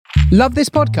Love this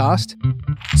podcast?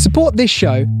 Support this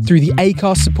show through the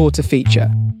Acast supporter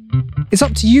feature. It's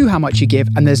up to you how much you give,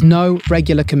 and there's no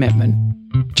regular commitment.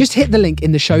 Just hit the link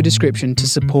in the show description to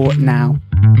support now.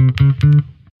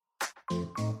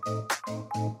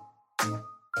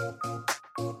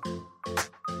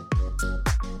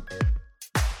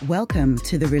 Welcome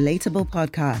to the Relatable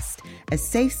Podcast, a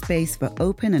safe space for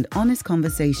open and honest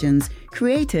conversations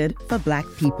created for Black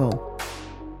people.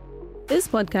 This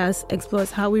podcast explores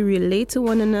how we relate to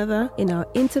one another in our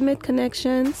intimate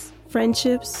connections,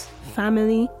 friendships,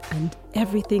 family, and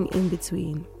everything in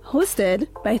between. Hosted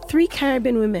by 3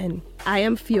 Caribbean women. I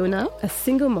am Fiona, a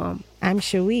single mom. I'm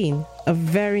Shaween, a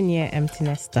very near empty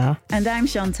nester. And I'm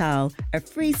Shantrelle, a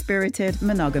free-spirited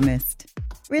monogamist.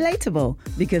 Relatable,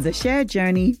 because a shared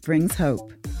journey brings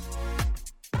hope.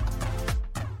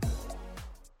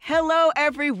 Hello,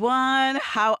 everyone.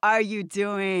 How are you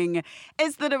doing?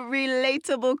 It's the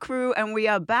Relatable crew, and we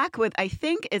are back with, I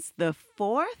think it's the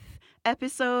 4th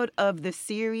episode of the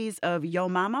series of Yo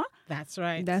Mama. That's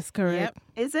right. That's correct.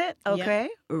 Yep. Is it? Okay.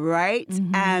 Yep. Right.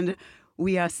 Mm-hmm. And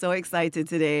we are so excited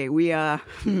today. We've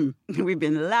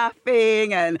been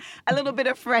laughing and a little bit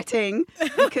of fretting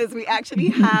because we actually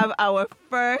have our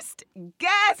first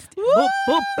guest. We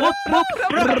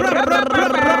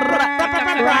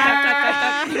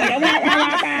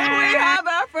have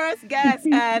our first guest,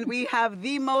 and we have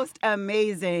the most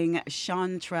amazing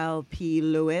Shantrelle P.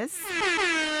 Lewis.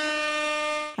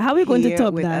 How are we going to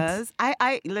top with that? Us.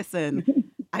 I listen.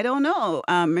 I don't know.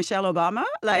 Michelle Obama?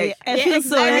 Like, I think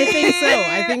so. I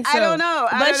think so. I don't know.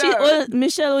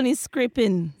 Michelle only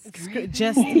scraping.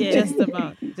 Just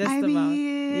about.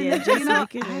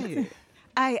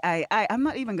 I'm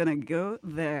not even gonna go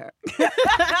there.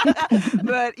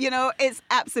 But it's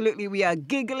absolutely, we are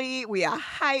giggly, we are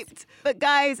hyped. But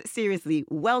guys, seriously,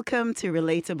 welcome to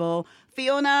Relatable.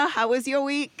 Fiona, how was your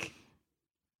week?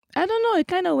 I don't know. It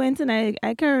kind of went and I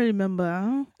can't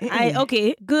remember.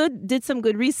 Good. Did some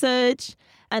good research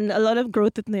and a lot of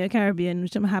growth with New York Caribbean,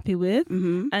 which I'm happy with.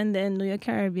 Mm-hmm. And then New York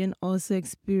Caribbean also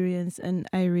experienced an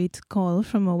irate call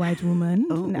from a white woman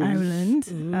in Ireland.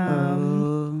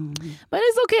 But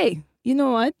it's okay. You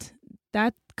know what?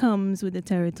 That comes with the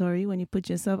territory when you put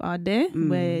yourself out there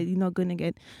where you're not going to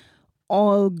get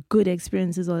all good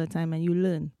experiences all the time, and you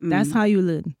learn. That's how you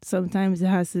learn. Sometimes it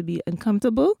has to be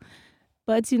uncomfortable.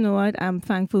 But you know what? I'm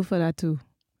thankful for that too,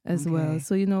 as well.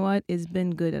 So you know what? It's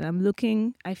been good.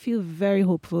 And I feel very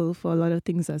hopeful for a lot of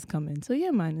things that's coming. So yeah,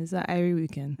 man, it's an Irie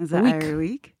weekend. It's an Irie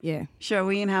week? Yeah.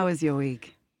 Shaween, how was your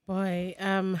week? Boy,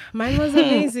 mine was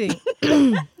amazing.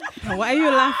 Why are you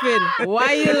laughing? I'm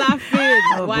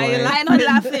not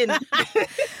laughing.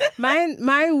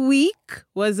 My week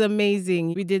was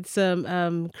amazing. We did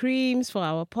some creams for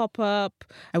our pop-up.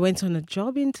 I went on a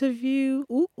job interview.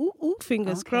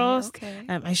 Fingers crossed. Okay.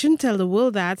 I shouldn't tell the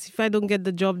world that. If I don't get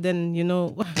the job, then,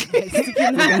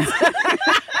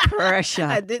 pressure.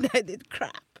 I did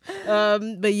crap.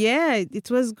 But yeah, it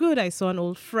was good. I saw an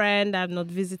old friend I've not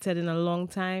visited in a long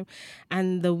time,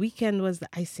 and the weekend was the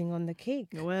icing on the cake.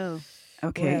 Well,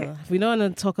 okay. Well, we don't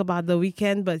want to talk about the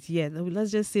weekend, but yeah, let's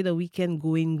just say the weekend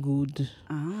going good.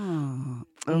 Oh,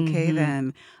 okay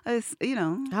then.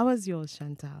 How was yours,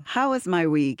 Chantal? How was my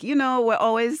week? We're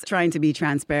always trying to be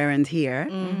transparent here.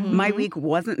 Mm-hmm. My week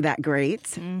wasn't that great.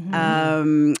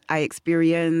 Mm-hmm. I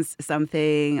experienced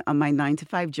something on my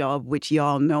 9-to-5 job, which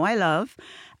y'all know I love,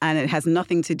 and it has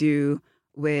nothing to do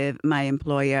with my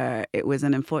employer. It was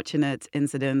an unfortunate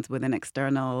incident with an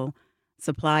external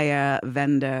supplier,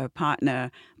 vendor,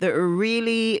 partner that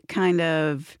really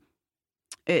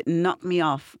it knocked me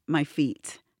off my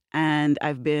feet. And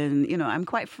I've been, I'm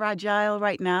quite fragile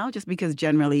right now just because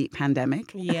generally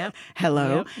pandemic. Yeah.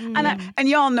 Hello. Yep. And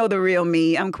y'all know the real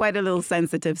me. I'm quite a little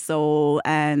sensitive soul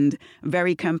and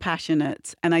very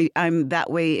compassionate. And I'm that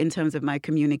way in terms of my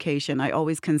communication. I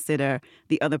always consider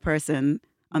the other person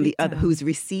on the other who's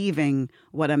receiving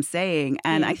what I'm saying.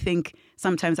 And I think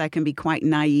sometimes I can be quite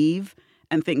naive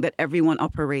and think that everyone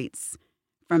operates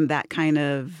from that kind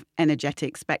of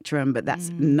energetic spectrum, but that's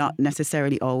not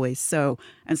necessarily always so.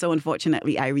 And so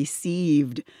unfortunately, I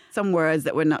received some words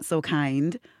that were not so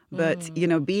kind. But,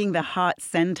 being the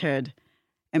heart-centered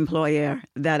employer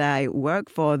that I work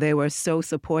for, they were so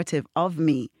supportive of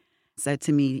me. Said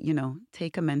to me,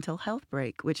 take a mental health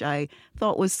break, which I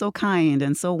thought was so kind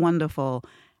and so wonderful.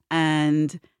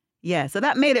 And yeah, so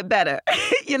that made it better.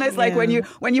 It's like when you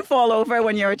fall over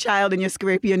when you're a child and you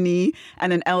scrape your knee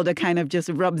and an elder kind of just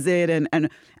rubs it and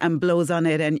blows on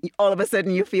it and all of a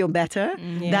sudden you feel better.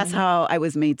 Yeah. That's how I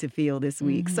was made to feel this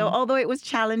week. So although it was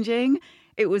challenging,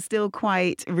 it was still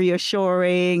quite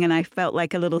reassuring, and I felt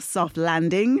like a little soft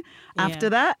landing after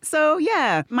that. So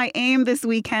yeah, my aim this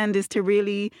weekend is to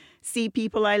really see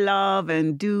people I love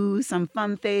and do some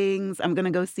fun things. I'm going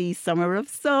to go see Summer of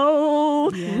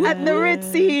Soul at the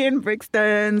Ritzy in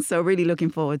Brixton. So really looking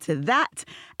forward to that,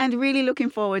 and really looking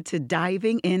forward to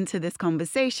diving into this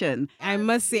conversation. I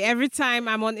must say, every time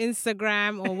I'm on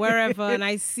Instagram or wherever and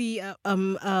I see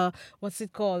what's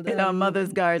it called? In our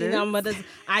mother's garden. In our mother's,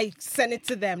 I send it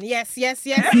to them. Yes.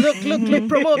 Look,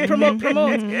 promote.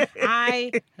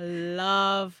 I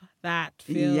love that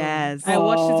film. Yes. I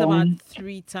watched it about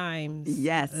 3 times.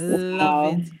 Yes.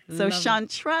 Love it. So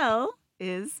Shantrelle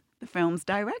is the film's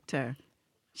director.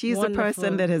 She's the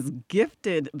person that has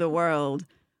gifted the world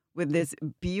with this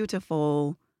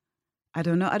beautiful, I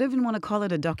don't even want to call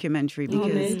it a documentary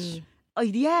because... Homage. Oh,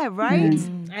 yeah, right?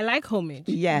 I like homage.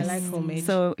 Yes. I like homage.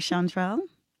 So Shantrelle,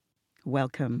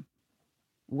 welcome.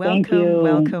 Thank you.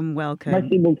 Welcome.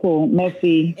 Merci beaucoup.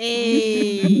 Merci.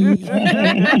 Hey.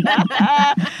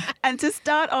 And to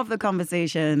start off the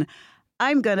conversation,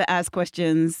 I'm going to ask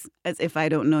questions as if I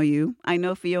don't know you. I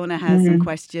know Fiona has some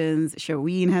questions.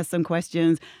 Sherween has some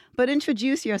questions. But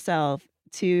introduce yourself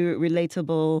to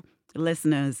relatable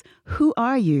listeners. Who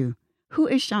are you? Who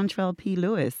is Shantrelle P.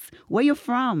 Lewis? Where you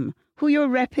from? Who you're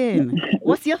repping?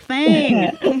 What's your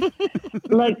thing?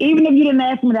 Look, even if you didn't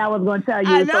ask me that, I was going to tell you.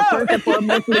 I know. So first and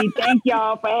foremost, thank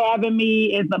y'all for having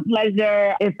me. It's a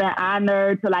pleasure. It's an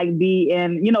honor to be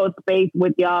in, space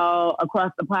with y'all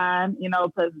across the pond,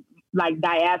 because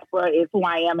diaspora is who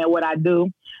I am and what I do.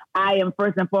 I am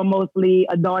first and foremostly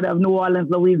a daughter of New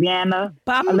Orleans, Louisiana,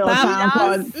 a little town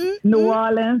called New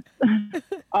Orleans,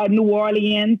 or New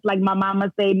Orleans, like my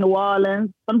mama say New Orleans.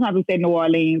 Sometimes we say New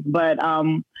Orleans, but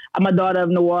I'm a daughter of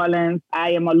New Orleans.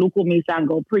 I am a Lukumi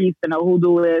Sango priest and a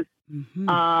hoodooist.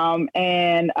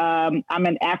 And I'm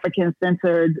an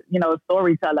African-centered,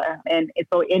 storyteller. And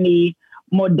so any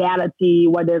modality,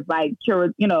 whether it's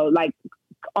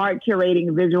art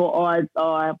curating, visual arts,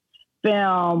 or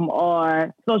film,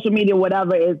 or social media,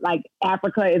 whatever, is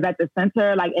Africa is at the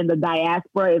center, in the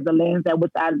diaspora is the lens at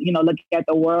which I, look at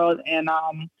the world. And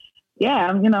I'm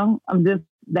just,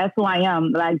 that's who I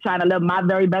am, trying to live my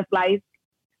very best life.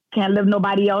 Can't live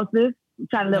nobody else's.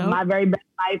 Trying to live my very best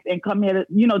life and come here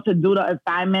to do the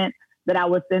assignment that I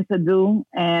was sent to do.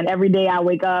 And every day I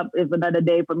wake up is another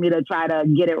day for me to try to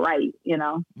get it right,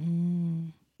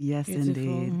 Yes, Beautiful.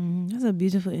 indeed. That's a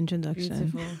beautiful introduction.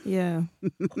 Beautiful. Yeah.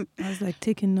 I was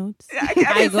taking notes. I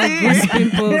got goose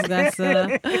pimples. That's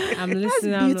I'm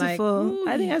listening. That's beautiful. I'm like,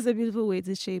 I think that's a beautiful way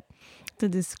to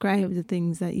describe the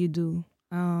things that you do.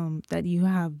 That you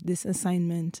have this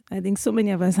assignment. I think so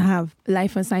many of us have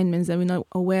life assignments that we're not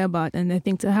aware about, and I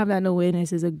think to have that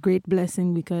awareness is a great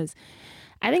blessing, because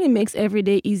I think it makes every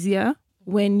day easier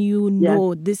when you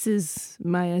know this is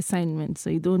my assignment, so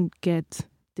you don't get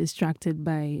distracted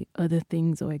by other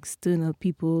things or external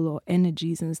people or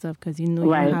energies and stuff, because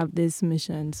you have this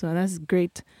mission. So that's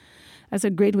great. That's a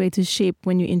great way to shape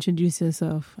when you introduce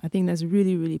yourself. I think that's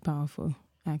really, really powerful,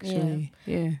 actually.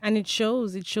 Yeah. And it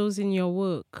shows in your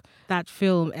work, that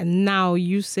film, and now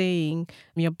you saying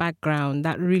your background,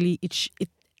 that really,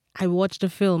 I watched the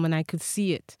film and I could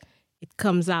see it. It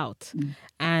comes out.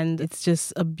 And it's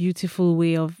just a beautifuful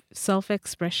way of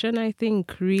self-expression, I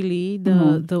think, really.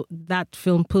 That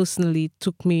film personally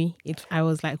took me, I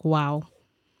was like, wow.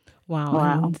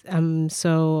 And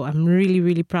so I'm really,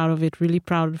 really proud of it, really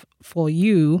proud for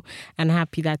you, and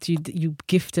happy that you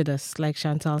gifted us, like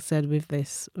Chantal said, with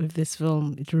this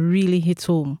film. It really hit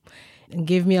home and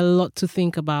gave me a lot to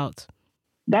think about.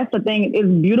 That's the thing. It's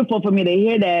beautiful for me to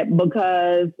hear that,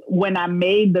 because when I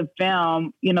made the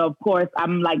film, of course,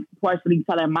 I'm partially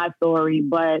telling my story,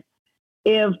 but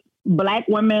if Black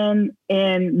women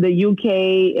in the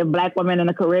UK, if Black women in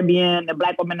the Caribbean, if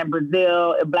Black women in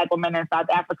Brazil, if Black women in South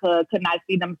Africa could not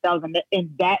see themselves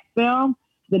in that film,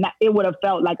 then it would have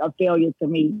felt like a failure to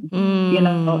me,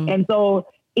 And so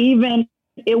even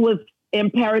it was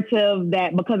imperative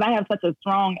that, because I have such a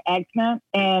strong accent,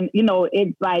 and,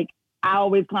 it's I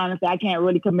always kind of say I can't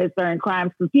really commit certain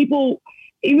crimes, because people,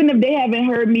 even if they haven't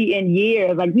heard me in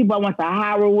years, people I went to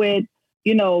Howard with,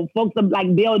 folks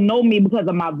are they'll know me because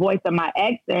of my voice and my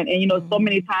accent. And, so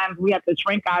many times we have to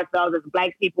shrink ourselves as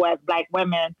Black people, as Black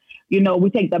women. We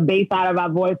take the bass out of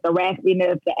our voice, the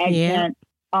raspiness, the accent,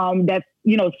 that's,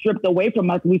 stripped away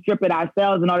from us. We strip it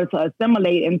ourselves in order to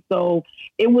assimilate. And so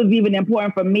it was even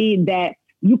important for me that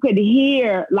you could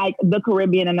hear the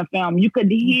Caribbean in the film. You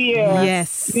could hear,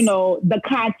 the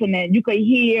continent. You could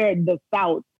hear the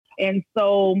South. And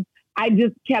so I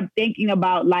just kept thinking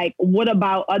about what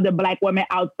about other Black women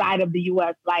outside of the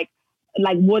U.S.?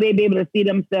 like, will they be able to see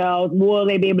themselves? Will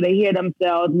they be able to hear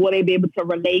themselves? Will they be able to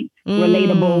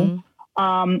relatable?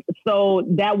 So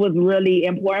that was really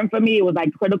important for me. It was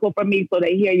like critical for me. So to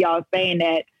hear y'all saying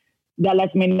that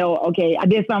lets me know, okay, I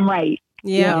did something right.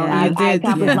 Yeah, you I did.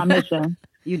 accomplished my mission.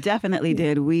 You definitely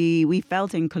did. We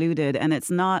felt included, and it's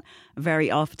not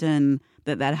very often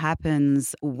that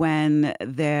happens when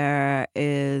there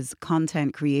is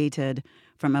content created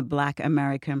from a Black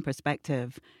American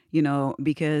perspective,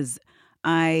 because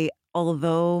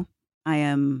although I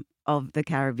am of the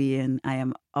Caribbean, I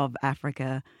am of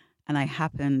Africa, and I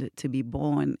happened to be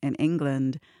born in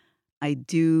England, I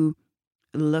do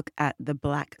look at the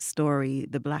Black story,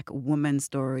 the Black woman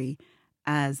story,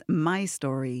 as my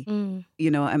story,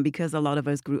 and because a lot of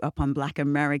us grew up on Black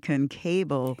American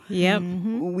cable,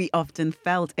 we often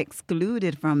felt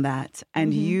excluded from that.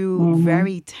 And you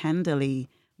very tenderly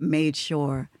made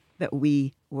sure that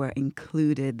we were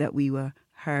included, that we were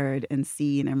heard and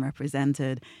seen and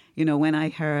represented. When I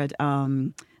heard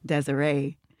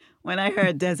Desiree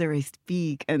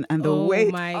speak and the way...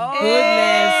 Oh, my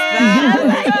goodness.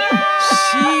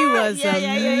 She was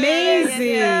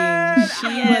amazing.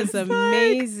 She was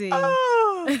amazing.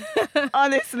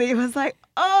 Honestly, it was like,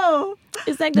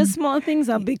 It's like the small things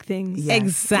are big things. Yes.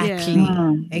 Exactly.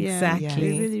 Yeah. Exactly. Yeah,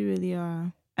 they really, really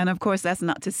are. And of course, that's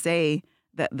not to say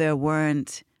that there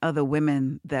weren't other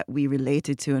women that we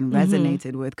related to and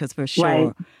resonated with, because for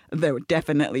sure there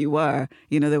definitely were.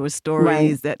 There were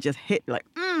stories that just hit like,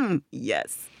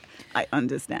 yes, I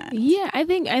understand. Yeah, I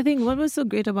think what was so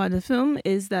great about the film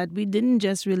is that we didn't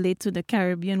just relate to the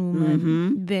Caribbean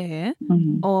woman there,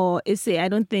 or I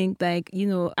don't think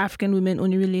African women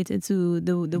only related to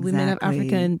the women of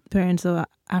African parents or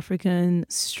African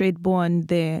straight born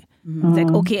there. It's like,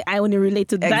 okay, I only relate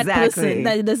to that person.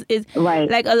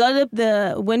 Like a lot of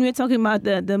when we're talking about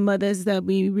the mothers that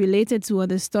we related to or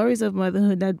the stories of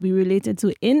motherhood that we related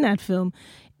to in that film,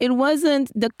 it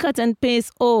wasn't the cut and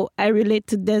paste, I relate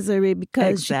to Desiree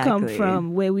because she come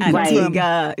from where we come from.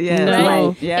 Antigua,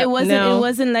 It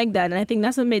wasn't like that. And I think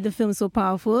that's what made the film so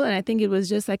powerful. And I think it was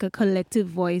just like a collective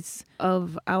voice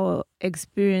of our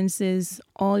experiences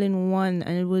all in one.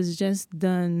 And it was just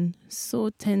done so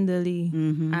tenderly.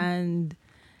 And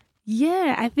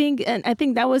I think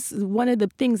that was one of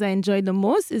the things I enjoyed the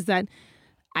most, is that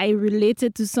I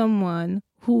related to someone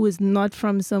who was not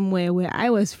from somewhere where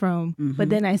I was from, but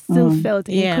then I still felt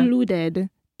included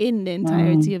in the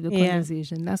entirety of the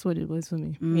conversation. That's what it was for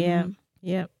me.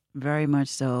 Yeah. Very much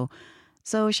so.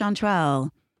 So,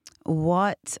 Shantrelle,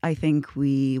 what I think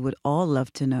we would all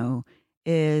love to know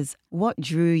is what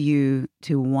drew you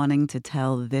to wanting to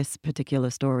tell this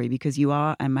particular story, because you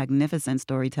are a magnificent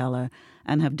storyteller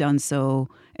and have done so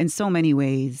in so many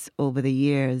ways over the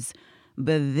years.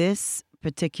 But this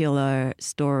particular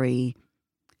story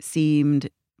seemed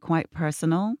quite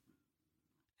personal.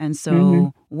 And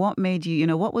so what made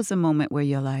you, what was the moment where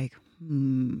you're like,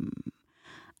 I'm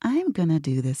going to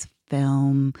do this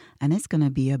film and it's going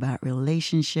to be about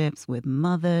relationships with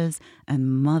mothers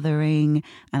and mothering,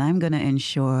 and I'm going to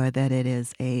ensure that it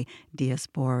is a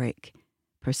diasporic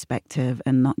perspective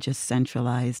and not just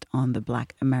centralized on the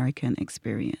Black American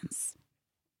experience?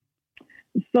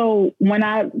 So when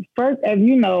I first, as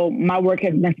you know, my work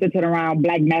has been centered around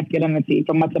Black masculinity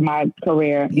for much of my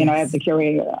career, as a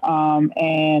curator.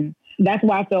 And that's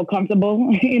why I feel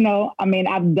comfortable,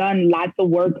 I've done lots of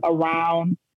work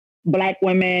around Black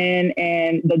women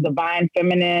and the divine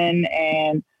feminine,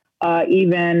 and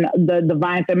even the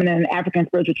divine feminine African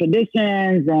spiritual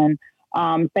traditions, and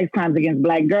sex crimes against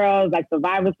Black girls, like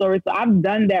survivor stories. So I've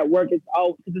done that work.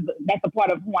 That's a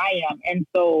part of who I am. And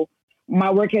so my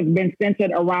work has been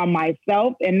centered around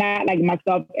myself, and not like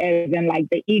myself as in like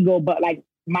the ego, but like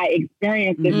my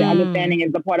experiences and understanding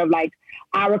is a part of like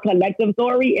our collective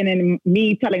story. And then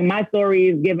me telling my story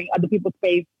is giving other people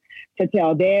space to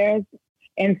tell theirs.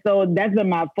 And so that's been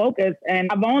my focus. And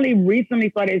I've only recently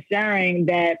started sharing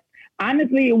that,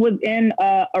 honestly, it was in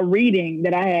a reading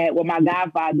that I had with my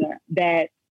godfather that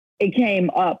it came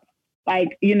up.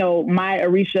 Like, my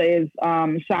Orisha is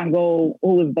Shango,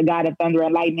 who is the god of thunder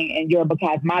and lightning, and Yoruba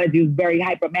cosmology, who's very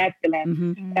hyper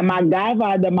masculine. And my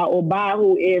godfather, my Oba,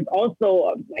 who is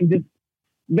also like this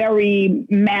very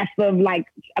massive,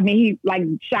 he's like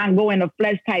Shango in a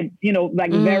flesh type,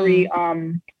 very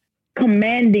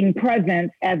commanding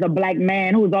presence as a Black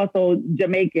man who's also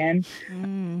Jamaican.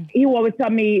 He will always tell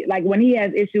me, like, when he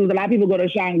has issues, a lot of people go to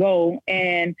Shango,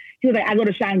 and he was like, I go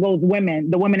to Shango's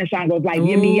women. The women in Shango's like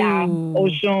Yemiya,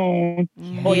 Oshun,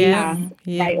 Oya,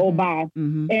 like Oba.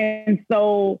 And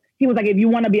so he was like, if you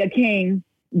want to be a king,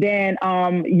 then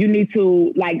you need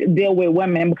to like deal with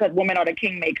women because women are the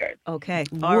kingmakers. Okay.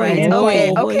 All right.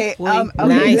 Okay.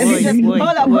 Nice. Hold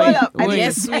up.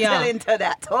 Yes, we are. Into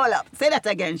that. Hold up. Say that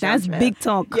again, That's Shantrelle. big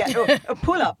talk. Yeah.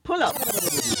 Pull up.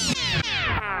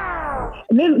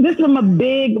 This from a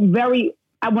big, very,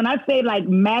 when I say like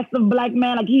massive black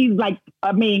man, like he's like,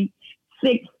 6'4",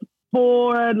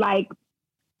 like,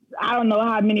 I don't know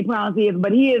how many pounds he is,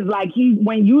 but he is like,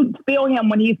 when you feel him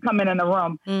when he's coming in the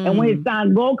room, and when his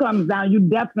Sango comes down, you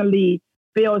definitely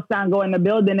feel Sango in the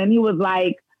building. And he was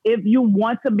like, if you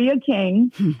want to be a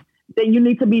king, then you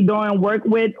need to be doing work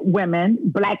with women,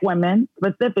 black women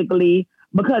specifically,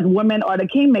 because women are the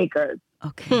kingmakers.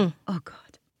 Okay. Oh, God.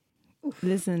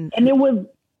 Listen. And it was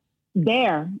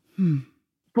there,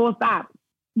 full stop,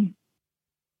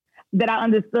 that I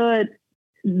understood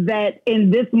that in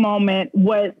this moment,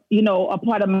 what, a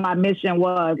part of my mission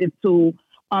is to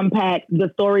unpack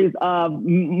the stories of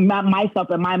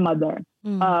myself and my mother,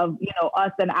 of,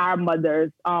 us and our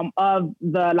mothers, of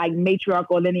the like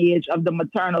matriarchal lineage, of the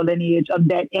maternal lineage, of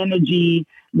that energy,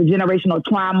 the generational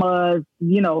traumas,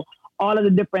 all of the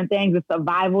different things, the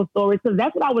survival stories. Because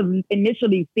that's what I was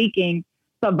initially seeking,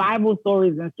 survival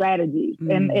stories and strategies,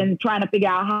 and trying to figure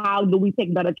out how do we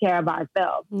take better care of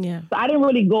ourselves. Yeah. So I didn't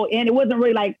really go in. It wasn't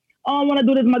really like, oh, I want to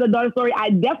do this mother-daughter story. I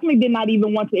definitely did not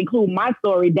even want to include my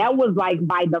story. That was like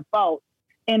by default.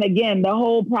 And again, the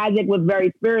whole project was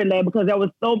very spirit-led because it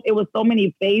was so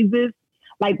many phases.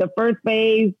 Like the first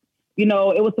phase, it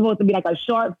was supposed to be like a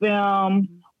short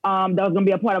film that was going to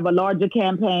be a part of a larger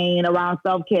campaign around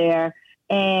self-care.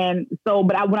 And so,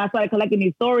 when I started collecting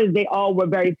these stories, they all were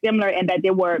very similar in that they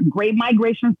were great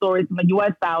migration stories from the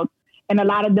U.S. South, and a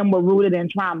lot of them were rooted in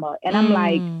trauma. And I'm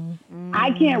like,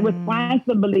 I can't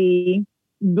responsibly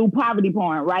do poverty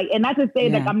porn, right? And not to say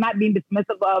that I'm not being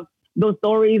dismissive of those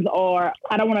stories, or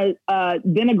I don't want to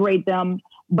denigrate them,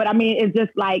 but I mean, it's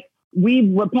just like we've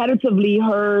repetitively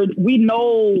heard, we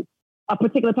know a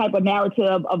particular type of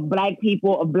narrative of Black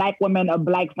people, of Black women, of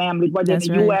Black families, whether in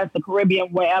the U.S., the Caribbean,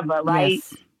 wherever, right?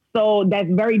 Yes. So that's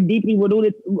very deeply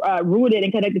rooted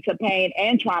and connected to pain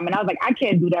and trauma. And I was like, I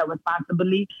can't do that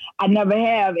responsibly. I never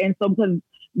have. And so because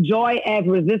joy as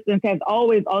resistance has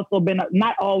always also been,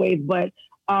 not always, but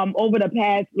over the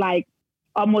past like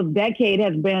almost decade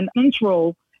has been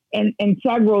central and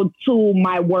integral to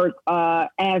my work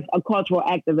as a cultural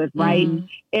activist, right?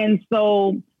 And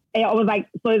so I was like,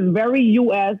 so it's very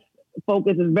U.S.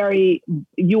 focused, it's very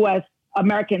U.S.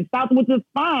 American South, which is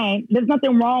fine. There's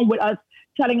nothing wrong with us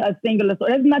telling a singular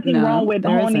story. There's nothing wrong with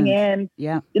honing in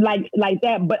like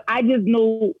that. But I just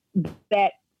knew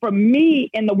that for me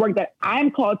in the work that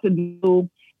I'm called to do,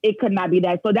 it could not be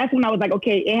that. So that's when I was like,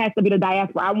 okay, it has to be the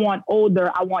diaspora. I want older,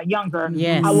 I want younger,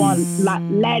 I want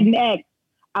Latinx,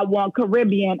 I want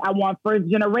Caribbean, I want first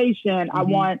generation, I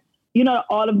want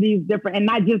all of these different, and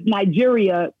not just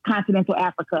Nigeria, continental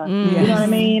Africa. You know what I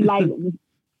mean? Like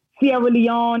Sierra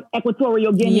Leone,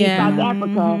 Equatorial Guinea, South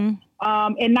Africa.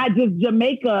 And not just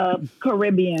Jamaica,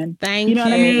 Caribbean. Thank you. What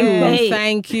I mean? So,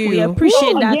 thank you. We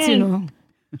appreciate that, again,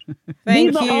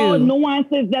 these are all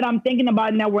nuances that I'm thinking about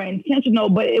and that were intentional,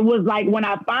 but it was like when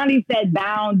I finally sat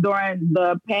down during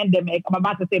the pandemic, I'm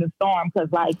about to say the storm,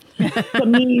 because like to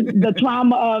me, the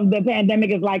trauma of the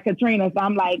pandemic is like Katrina. So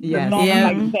I'm like, the storm, I'm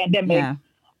like the pandemic.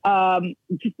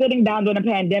 Sitting down during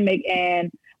the pandemic, and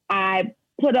I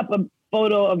put up a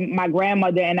photo of my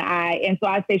grandmother and so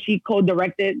I say she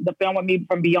co-directed the film with me,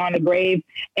 From Beyond the Grave,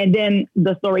 and then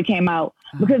the story came out.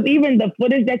 Because even the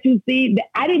footage that you see,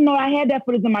 I didn't know I had that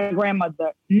footage of my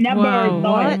grandmother. Never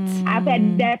saw it. I've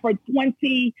had that for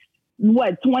 20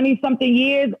 something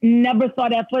years, never saw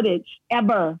that footage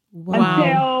ever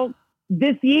until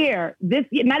this year,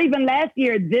 not even last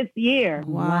year, this year.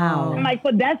 Wow. I'm like,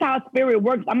 so that's how spirit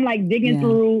works. I'm like digging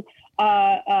through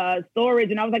storage,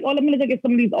 and I was like, oh, let me look at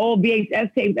some of these old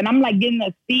VHS tapes, and I'm like getting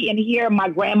to see and hear my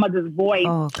grandmother's voice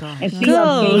and see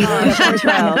her face for the first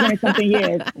time in 20 something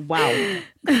years. Wow.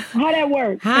 How that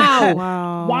works? How?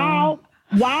 Wow.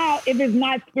 If it's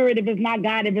not spirit, if it's not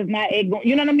God, if it's not ego,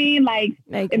 you know what I mean? Like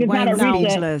if it's not a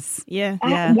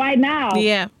reset. Why now?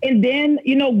 Yeah. And then,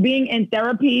 being in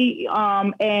therapy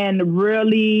and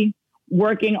really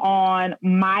working on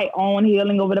my own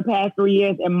healing over the past 3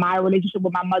 years and my relationship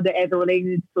with my mother as it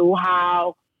related to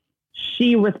how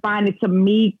she responded to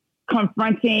me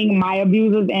confronting my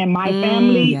abusers and my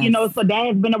family, so that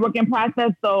has been a working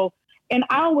process. So, and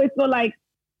I always feel like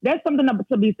there's something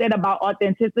to be said about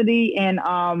authenticity and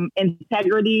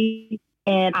integrity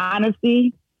and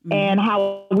honesty and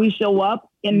how we show up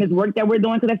in this work that we're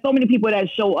doing. Because there's so many people that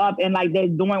show up and like they're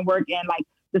doing work in like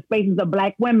the spaces of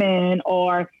Black women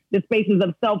or the spaces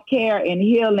of self-care and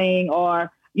healing, or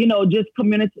just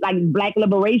community, like Black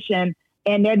liberation,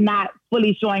 and they're not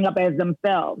fully showing up as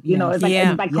themselves. You know, it's like,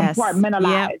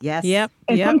 compartmentalized. Yes.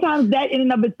 And sometimes that in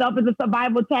and of itself is a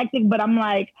survival tactic, but I'm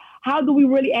like, how do we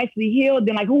really actually heal?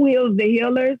 Then like, who heals the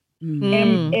healers?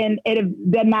 And if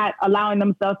they're not allowing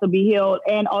themselves to be healed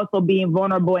and also being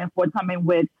vulnerable and forthcoming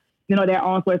with, their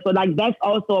own story. So like, that's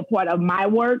also a part of my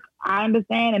work, I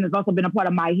understand. And it's also been a part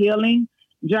of my healing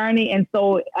journey. And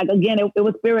so like, again, it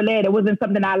was spirit-led. It wasn't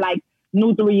something I like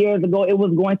knew 3 years ago it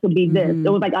was going to be this. It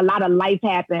was like a lot of life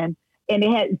happened, and it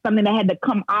had something that had to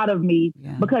come out of me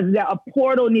because a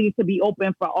portal needed to be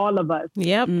open for all of us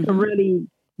to really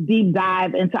deep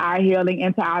dive into our healing,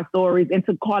 into our stories,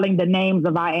 into calling the names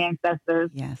of our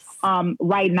ancestors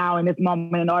right now in this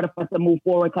moment in order for us to move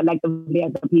forward collectively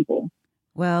as a people.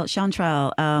 Well,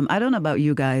 Shantrelle, I don't know about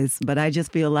you guys, but I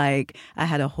just feel like I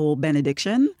had a whole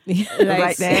benediction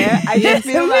right there. I just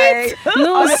feel like,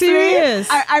 honestly, serious.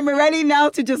 I'm ready now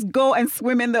to just go and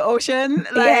swim in the ocean.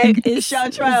 Like,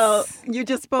 Shantrelle, you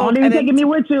just spoke. Only taking me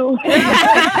with you.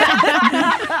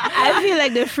 I feel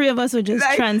like the three of us were just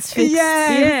transfixed.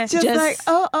 Just like,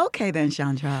 oh, okay then,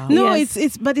 Shantrelle. No, it's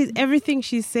everything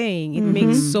she's saying. It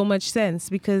makes so much sense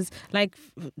because, like,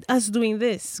 us doing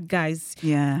this, guys.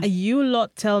 You lot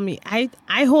tell me I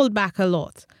hold back a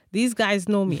lot. These guys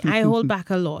know me. I hold back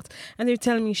a lot, and they're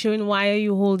telling me, Sherwin, why are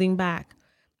you holding back?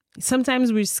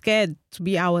 Sometimes we're scared to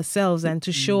be ourselves and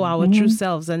to show our true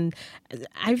selves. And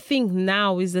I think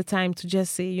now is the time to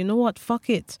just say, you know what? Fuck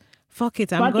it. Fuck it.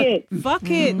 Fuck it. Fuck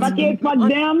it. Fuck it. Fuck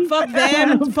them. Fuck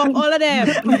them. Fuck all of them.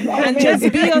 And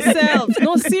just be yourselves.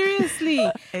 No, seriously.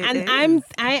 And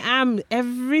I am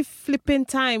every flipping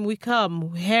time we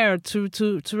come here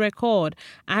to record,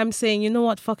 I'm saying, you know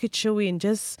what? Fuck it, Sherwin.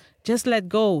 Just let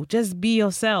go. Just be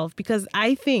yourself, because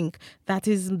I think that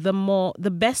is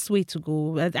the best way to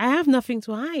go. I have nothing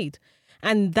to hide.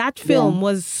 And that film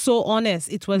was so honest.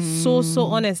 It was so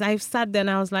honest. I've sat there and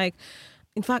I was like,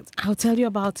 in fact, I'll tell you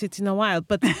about it in a while.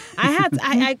 But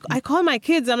I call my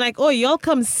kids. I'm like, oh, y'all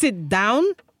come sit down.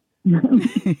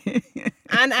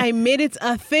 And I made it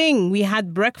a thing. We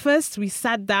had breakfast. We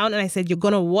sat down and I said, you're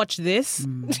going to watch this.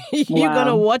 You're going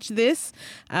to watch this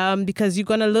because you're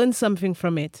going to learn something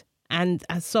from it. And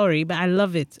sorry, but I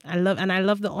love it. I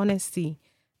love the honesty.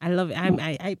 I love it.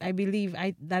 I believe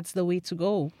that's the way to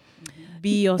go.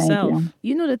 Be yourself.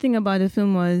 You know, the thing about the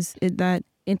film was that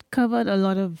it covered a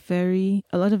lot of very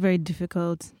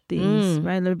difficult things,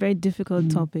 right? Very difficult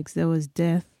topics. There was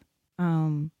death,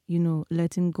 letting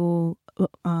go.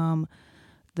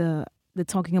 The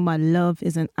talking about love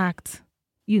is an act,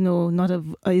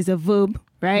 is a verb,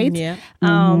 right? Yeah.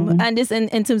 And this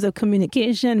in terms of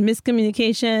communication,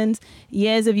 miscommunications,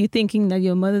 years of you thinking that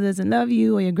your mother doesn't love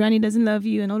you or your granny doesn't love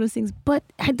you and all those things. But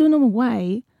I don't know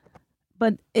why.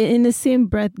 But in the same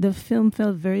breath, the film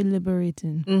felt very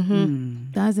liberating.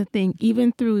 That's the thing.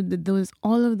 Even through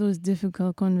all of those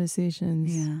difficult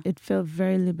conversations, it felt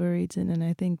very liberating. And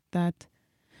I think that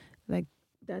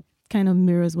kind of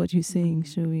mirrors what you're saying,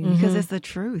 Sherwin. Because it's the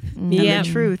truth. And the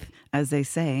truth, as they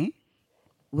say,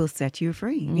 will set you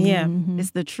free. It's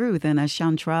the truth. And as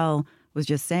Shantrelle was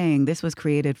just saying, this was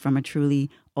created from a truly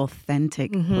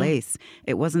authentic place.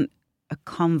 It wasn't a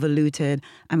convoluted,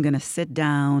 I'm going to sit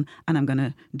down and I'm going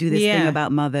to do this thing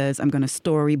about mothers. I'm going to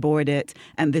storyboard it.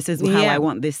 And this is how I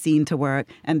want this scene to work.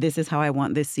 And this is how I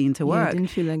want this scene to work. It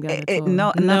didn't feel like that at all.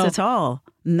 Not at all.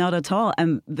 Not at all.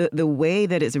 And the way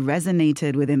that it's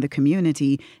resonated within the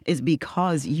community is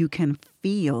because you can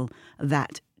feel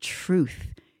that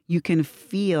truth. You can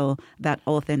feel that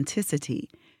authenticity.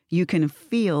 You can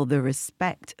feel the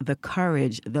respect, the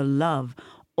courage, the love,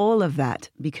 all of that,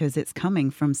 because it's coming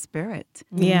from spirit.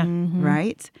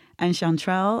 Right? And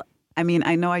Shantrelle, I mean,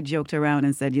 I know I joked around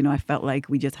and said, I felt like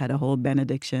we just had a whole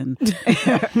benediction.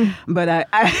 But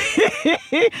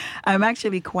I'm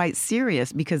actually quite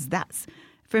serious, because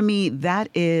for me, that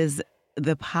is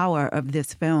the power of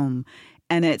this film.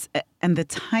 And the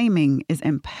timing is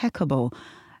impeccable.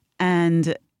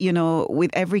 And,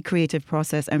 with every creative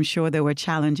process, I'm sure there were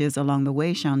challenges along the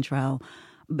way, Shantrelle,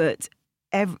 but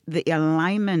the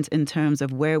alignment in terms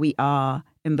of where we are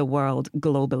in the world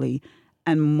globally,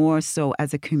 and more so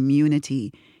as a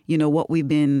community, what we've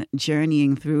been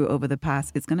journeying through over the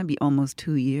past, it's going to be almost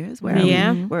 2 years.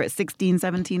 We're at 16,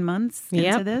 17 months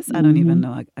into this. I don't even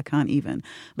know. I can't even.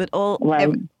 But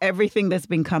everything that's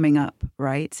been coming up,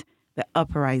 right? The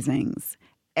uprisings,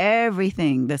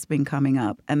 everything that's been coming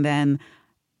up. And then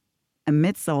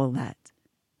amidst all that,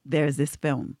 there's this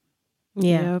film.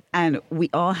 And we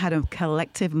all had a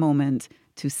collective moment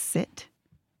to sit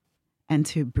and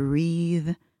to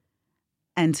breathe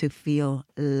and to feel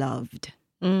loved.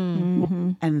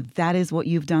 And that is what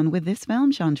you've done with this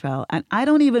film, Shantrelle. And I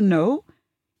don't even know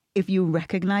if you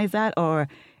recognize that, or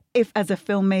if as a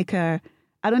filmmaker,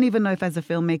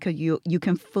 you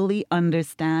can fully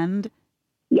understand.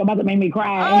 You're about to make me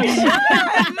cry. Girl,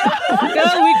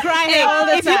 we cry all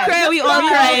the time. If you cry, we all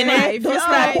cry. If you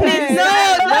cry, please.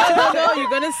 No, you're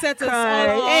going to set us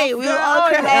all off. Hey, we all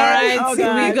cry. All right, Oh,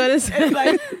 so we're going to It's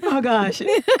like, oh gosh,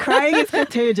 crying is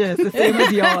contagious, the same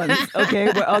as yawns.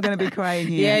 Okay, we're all going to be crying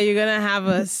here. Yeah, you're going to have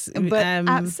us. But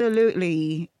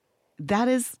absolutely, that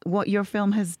is what your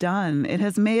film has done. It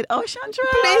has made, Shantrelle.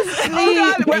 Please. Oh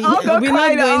God, we're all going to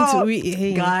cry now.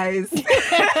 Guys.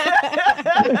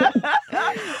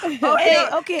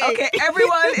 Okay,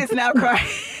 everyone is now crying.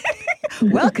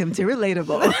 Welcome to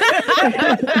Relatable.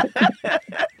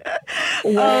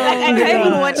 I can't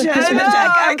even watch it.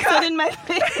 I can't in my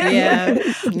face. Yeah.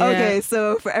 Okay,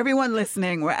 so for everyone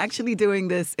listening, we're actually doing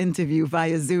this interview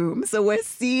via Zoom. So we're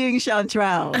seeing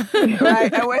Shantrelle,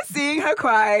 right? And we're seeing her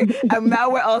cry. And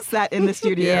now we're all sat in the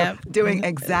studio doing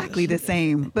exactly the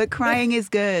same. But crying is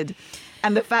good.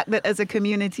 And the fact that as a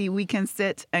community, we can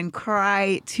sit and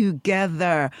cry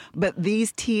together. But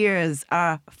these tears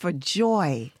are for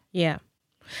joy. Yeah.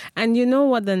 And you know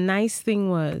what the nice thing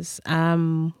was?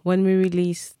 When we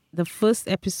released the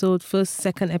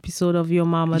second episode of Your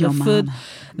Mama,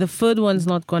 the third one's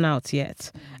not gone out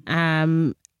yet.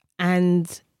 And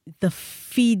the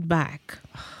feedback,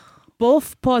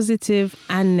 both positive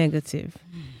and negative.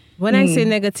 When I say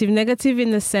negative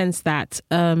in the sense that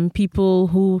people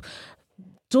who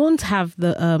don't have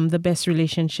the best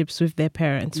relationships with their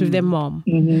parents, with their mom.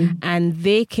 And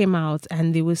they came out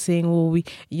and they were saying,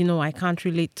 I can't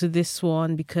relate to this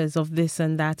one because of this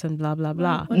and that and blah, blah,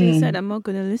 blah. Well, they said, I'm not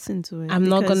going to listen to it. I'm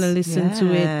not going to listen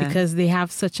to it because they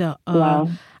have such a...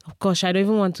 Gosh, I don't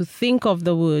even want to think of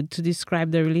the word to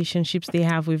describe the relationships they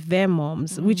have with their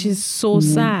moms, which is so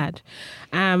sad.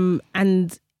 And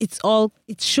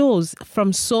it shows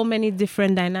from so many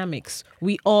different dynamics.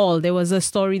 There was a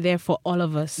story there for all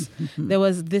of us. There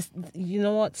was this,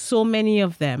 so many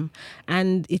of them.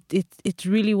 And it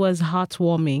really was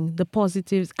heartwarming, the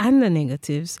positives and the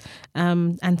negatives.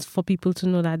 And for people to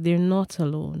know that they're not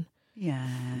alone. Yeah.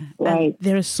 Right. And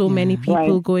there are so many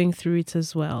people going through it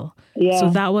as well. Yeah. So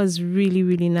that was really,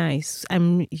 really nice.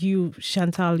 You,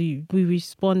 Chantal, we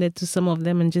responded to some of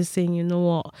them and just saying, you know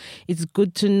what, it's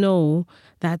good to know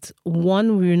that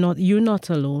one, you're not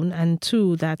alone, and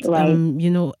two, that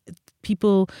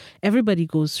everybody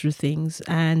goes through things,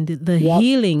 and the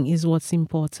healing is what's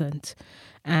important.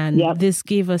 And this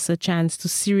gave us a chance to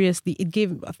seriously,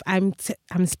 I'm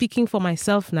speaking for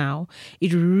myself now.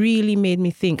 It really made me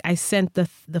think. I sent the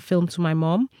film to my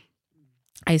mom.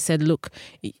 I said, look,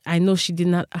 I know she did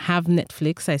not have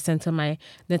Netflix. I sent her my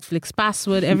Netflix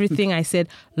password, everything. I said,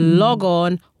 log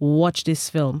on, watch this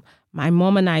film. My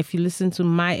mom and I, if you listen to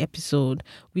my episode,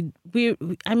 we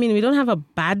don't have a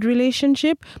bad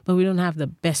relationship, but we don't have the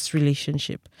best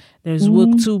relationship. There's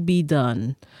work to be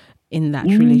done in that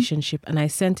relationship. And I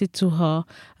sent it to her.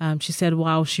 She said,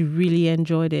 wow, she really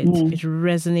enjoyed it. It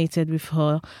resonated with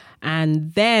her.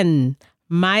 And then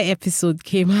my episode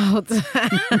came out.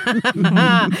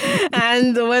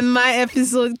 And when my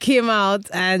episode came out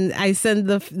and I sent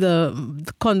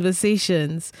the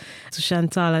conversations to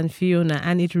Chantal and Fiona,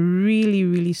 and it really,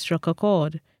 really struck a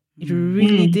chord. It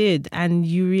really did. And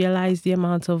you realize the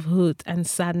amount of hurt and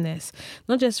sadness,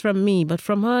 not just from me, but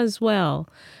from her as well.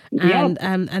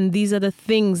 And these are the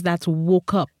things that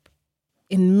woke up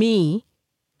in me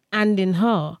and in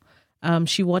her.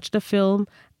 She watched the film,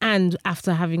 and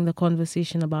after having the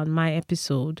conversation about my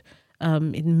episode,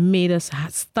 it made us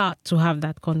start to have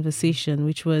that conversation,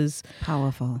 which was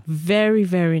powerful, very,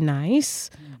 very nice.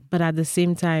 But at the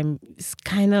same time, it's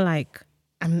kind of like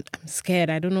I'm scared.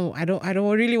 I don't know. I don't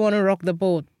really want to rock the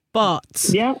boat,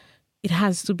 but it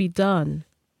has to be done.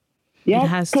 Yeah, it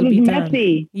has to be done.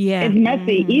 Messy. Yeah, it's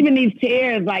messy. Even these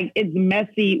tears, like, it's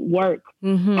messy work.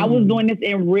 I was doing this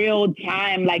in real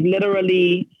time, like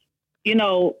literally.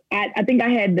 I think I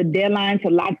had the deadline to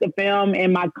lock the film,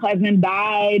 and my cousin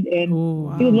died, and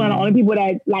he was one of the only people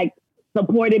that like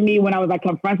supported me when I was like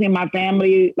confronting my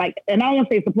family. Like, and I don't want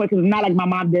to say support because it's not like my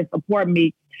mom did support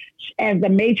me. As the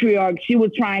matriarch, she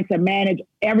was trying to manage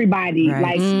everybody,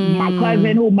 like my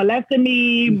cousin who molested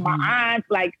me, my aunts,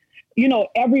 like,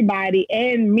 everybody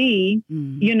and me,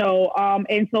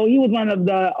 and so he was one of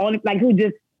the only, like, who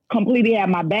just completely had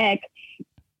my back.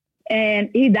 And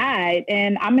he died,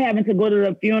 and I'm having to go to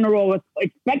the funeral, was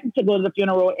expected to go to the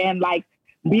funeral and like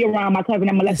be around my cousin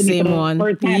that molested me for the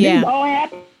first time. This is all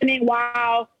happening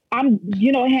while I'm,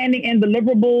 handing in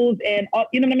deliverables and,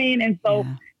 you know what I mean? And so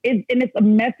it's a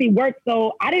messy work.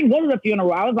 So I didn't go to the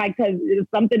funeral. I was like, because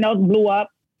something else blew up.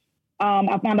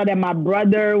 I found out that my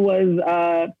brother was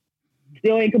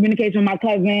still in communication with my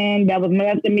cousin that was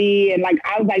molesting me. And like,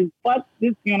 I was like, fuck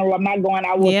this funeral. I'm not going.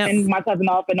 I will send my cousin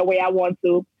off in the way I want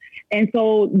to. And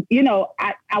so, you know,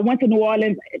 I went to New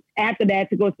Orleans after that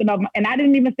to go spend off. And I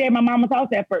didn't even stay at my mama's house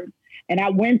at first. And I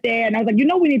went there and I was like, you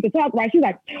know, we need to talk, right? She's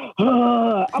like,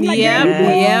 I'm like,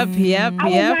 yep. I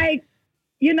was like,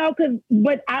 you know,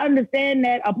 but I understand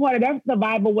that a part of their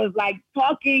survival was like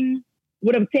talking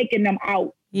would have taken them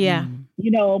out. Yeah.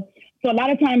 You know, so a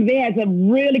lot of times they had to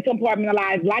really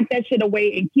compartmentalize, lock that shit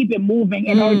away and keep it moving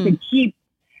in order to keep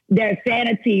their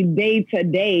sanity day to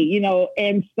day, you know.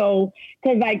 And so,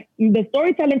 because like the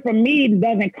storytelling from me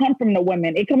doesn't come from the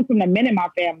women. It comes from the men in my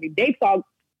family. They talk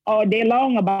all day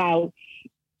long about,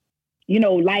 you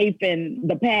know, life and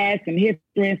the past and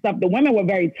history and stuff. The women were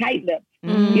very tight-lipped,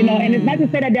 you know, and it's not to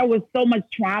say that there was so much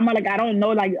trauma. Like, I don't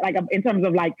know, like in terms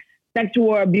of like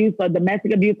sexual abuse or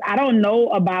domestic abuse. I don't know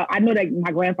about, I know that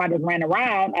my grandfathers ran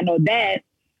around. I know that,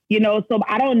 you know, so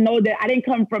I don't know that I didn't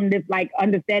come from this like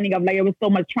understanding of like, it was so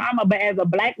much trauma, but as a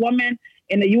Black woman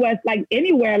in the US, like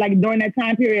anywhere, like during that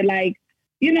time period, like,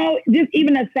 you know, just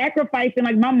even a sacrifice. And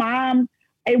like my mom,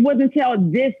 it wasn't until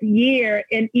this year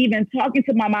and even talking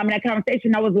to my mom in that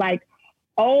conversation, I was like,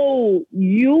 oh,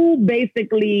 you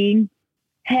basically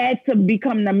had to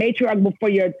become the matriarch before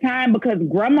your time because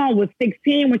grandma was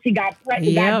 16 when she got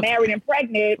got married and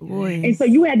pregnant. And so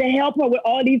you had to help her with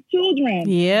all these children,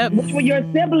 which were your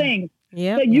siblings.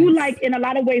 So you like in a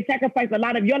lot of ways sacrificed a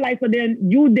lot of your life. So then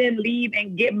you leave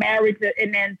and get married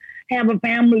and then have a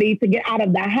family to get out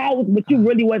of the house, but you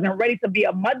really wasn't ready to be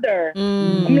a mother.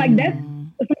 I'm like, that's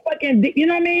fucking, you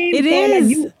know what I mean? It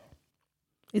is. Like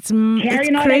it's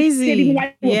carrying all crazy. That shit, even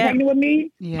while you were pregnant with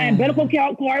me. My umbilical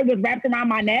cord was wrapped around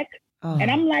my neck. And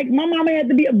I'm like, my mama had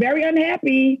to be very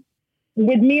unhappy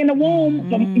with me in the womb,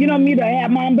 for, you know, me to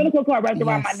have my umbilical cord wrapped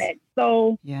around my neck.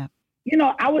 So, you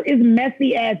know, it's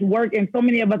messy ass work, and so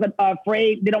many of us are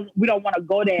afraid we don't want to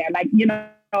go there. Like, you know,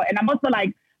 and I'm also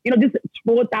like, you know, just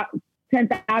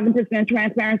 10,000%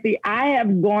 transparency. I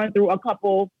have gone through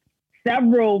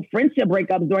several friendship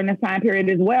breakups during this time period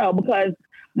as well, because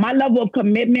my level of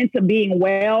commitment to being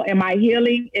well and my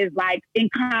healing is like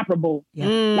incomparable.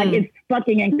 Like it's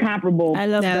fucking incomparable. I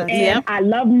love that. And I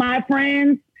love my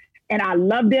friends and I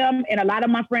love them. And a lot of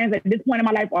my friends at this point in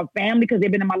my life are family because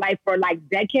they've been in my life for like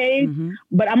decades.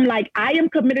 But I'm like, I am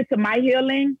committed to my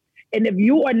healing. And if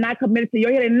you are not committed to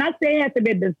your healing, not saying it has to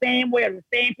be the same way or the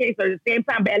same pace or the same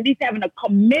time, but at least having a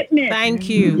commitment. Thank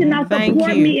you. You cannot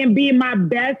support me in being my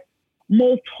best,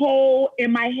 most whole,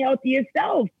 and my healthiest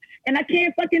self. And I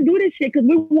can't fucking do this shit because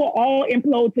we will all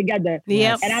implode together.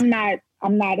 And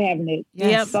I'm not having it.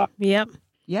 Yes.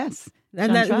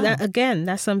 And that, again,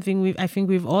 that's something I think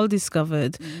we've all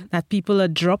discovered that people are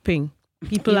dropping.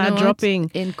 People are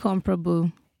dropping.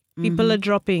 Incomparable. People are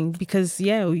dropping because,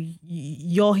 your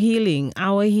healing,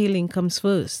 our healing comes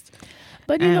first.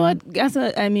 But you know what?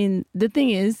 I mean, the thing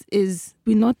is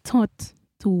we're not taught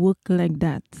to work like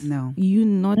that. No. You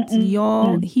not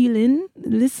your healing.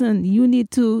 Listen, you need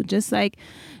to, just like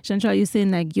Shantrelle, you're saying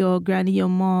like your granny, your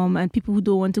mom, and people who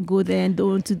don't want to go there and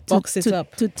don't want to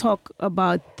talk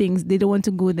about things. They don't want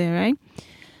to go there, right?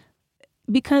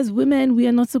 Because women, we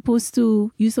are not supposed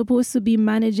to, you're supposed to be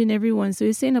managing everyone. So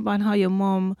you're saying about how your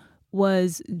mom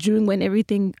was during when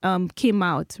everything came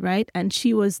out, right? And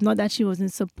she was, not that she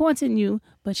wasn't supporting you,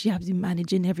 but she had to be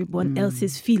managing everyone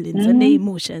else's feelings and their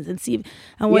emotions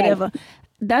and whatever.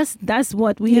 That's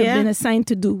what we have been assigned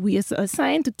to do. We are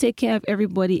assigned to take care of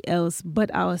everybody else but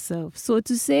ourselves. So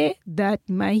to say that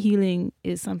my healing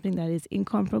is something that is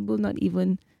incomparable, not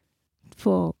even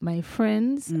for my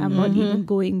friends, I'm not even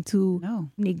going to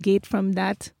negate from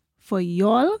that for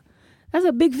y'all. That's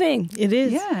a big thing. It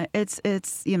is. Yeah, it's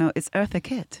you know, it's Eartha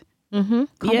Kitt.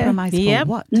 Compromise for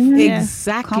what?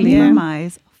 Exactly.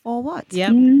 Compromise for what?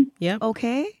 Yep.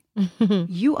 Okay?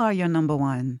 You are your number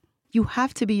one. You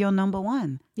have to be your number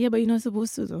one. Yeah, but you're not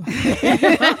supposed to, though.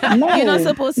 No, you're not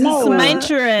supposed to mind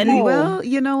children. No. Well,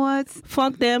 you know what?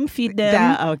 Fuck them, feed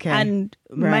them, and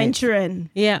mind children.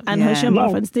 And hush them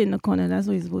off and stay in the corner. That's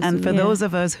what you're supposed to do. And for those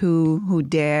of us who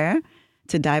dare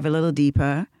to dive a little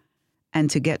deeper and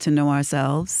to get to know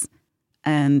ourselves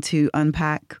and to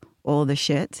unpack all the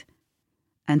shit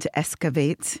and to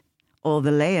excavate all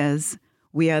the layers,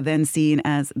 we are then seen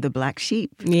as the black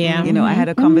sheep. Yeah. You know, I had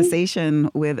a conversation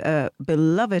with a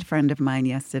beloved friend of mine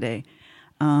yesterday.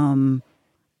 And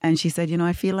she said, you know,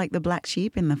 I feel like the black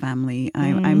sheep in the family.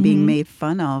 I'm being made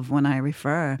fun of when I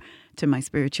refer to my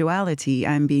spirituality.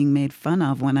 I'm being made fun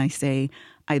of when I say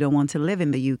I don't want to live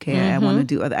in the UK. I want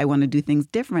to do things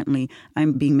differently.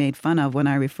 I'm being made fun of when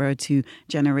I refer to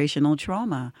generational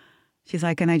trauma. She's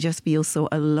like, and I just feel so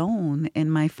alone in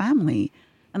my family.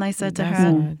 And I said to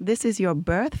her, this is your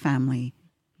birth family,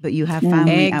 but you have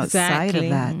family outside of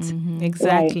that.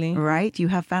 Exactly. Right? You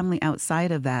have family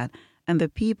outside of that. And the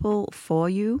people for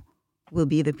you will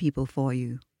be the people for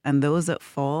you. And those that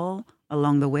fall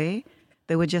along the way,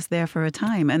 they were just there for a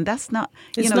time. And that's not,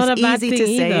 it's easy to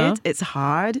say either. it. It's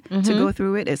hard to go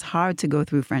through it. It's hard to go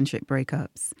through friendship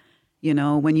breakups.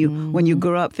 When you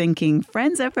grow up thinking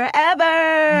friends are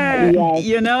forever,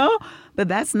 but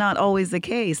that's not always the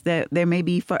case. There may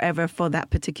be forever for that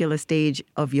particular stage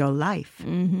of your life.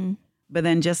 But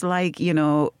then just like,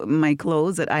 my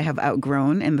clothes that I have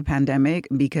outgrown in the pandemic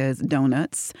because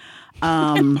donuts,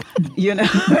 you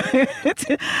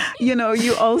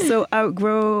also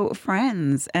outgrow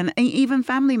friends and even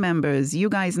family members. You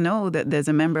guys know that there's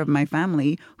a member of my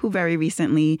family who very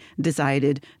recently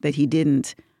decided that he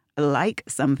didn't like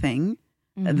something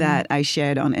that I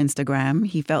shared on Instagram.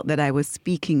 He felt that I was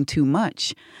speaking too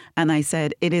much. And I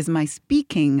said, it is my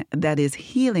speaking that is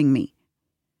healing me.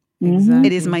 Exactly.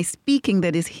 It is my speaking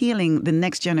that is healing the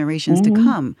next generations to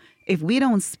come. If we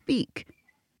don't speak,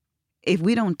 if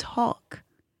we don't talk,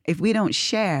 if we don't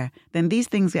share, then these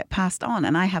things get passed on.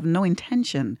 And I have no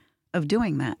intention of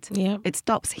doing that. Yep. It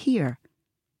stops here.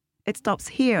 It stops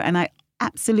here. And I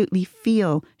absolutely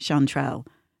feel, Shantrelle,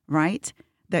 right,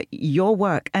 that your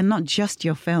work, and not just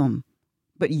your film,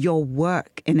 but your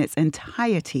work in its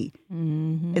entirety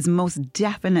is most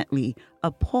definitely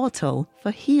a portal for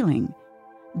healing.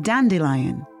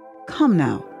 Dandelion, come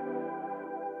now.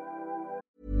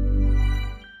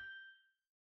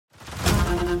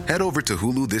 Head over to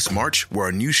Hulu this March, where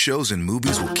our new shows and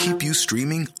movies will keep you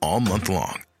streaming all month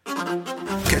long.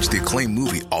 Catch the acclaimed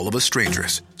movie All of Us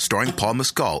Strangers, starring Paul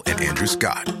Mescal and Andrew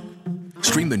Scott.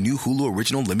 Stream the new Hulu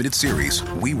original limited series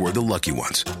We Were the Lucky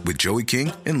Ones with Joey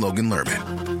King and Logan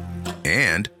Lerman.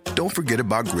 And don't forget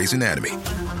about Grey's Anatomy.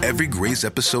 Every Grey's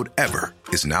episode ever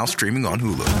is now streaming on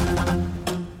Hulu.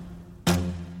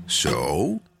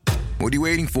 So, what are you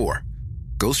waiting for?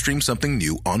 Go stream something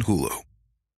new on Hulu.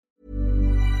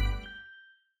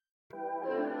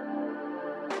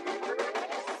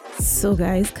 So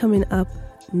guys, coming up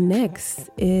next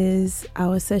is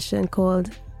our session called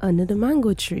Under the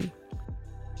Mango Tree.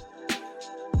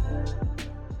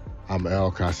 I'm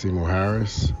El Casimo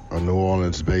Harris, a New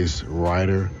Orleans-based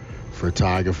writer,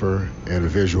 photographer, and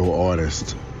visual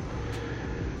artist.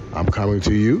 I'm coming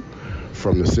to you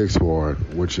from the 6th Ward,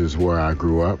 which is where I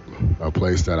grew up, a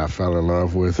place that I fell in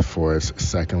love with for its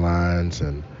second lines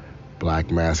and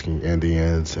black masking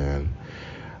Indians and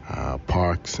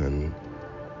parks and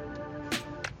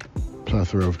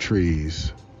plethora of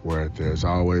trees where there's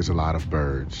always a lot of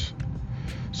birds.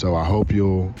 So I hope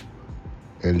you'll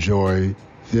enjoy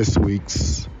this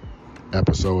week's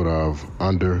episode of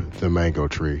Under the Mango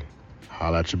Tree.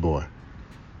 Holla at your boy.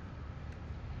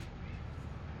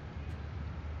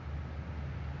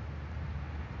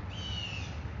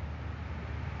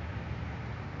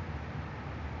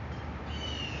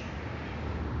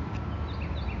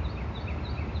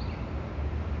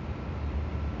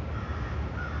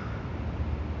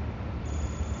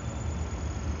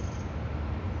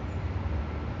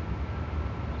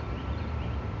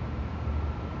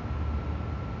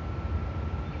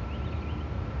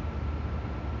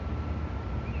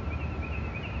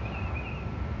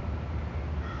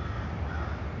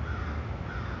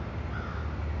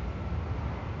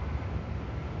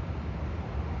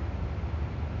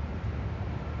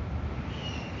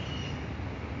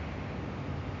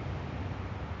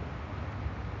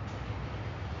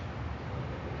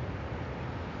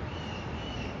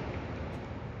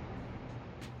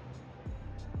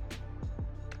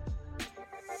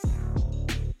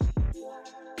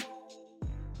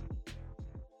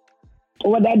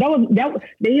 Well, that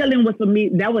the healing was for me.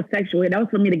 That was sexual. That was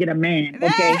for me to get a man.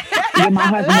 Okay, get my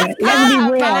husband. Let's be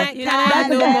real. Can I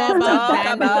know more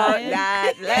about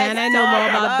that? Can I know more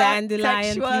about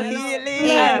dandelion, please?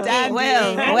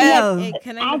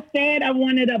 I said I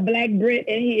wanted a black Brit,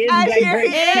 and he is black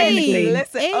Brit technically.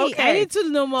 Listen, okay. I need to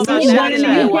know more about Shantrelle, you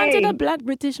dandelion. wanted a black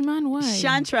British man? Why?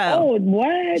 Shantrelle. Oh,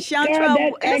 what? Shantrelle,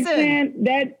 that accent,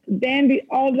 that dandy,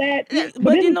 all that.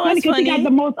 But this you is know funny what's because he got funny?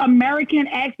 the most American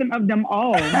accent of them all.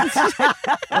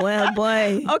 Well,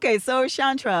 boy. Okay, so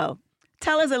Shantrelle,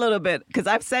 tell us a little bit, because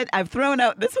I've thrown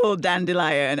out this whole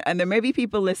dandelion, and there may be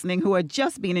people listening who are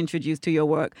just being introduced to your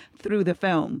work through the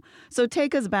film. So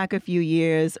take us back a few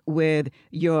years with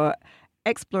your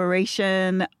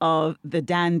exploration of the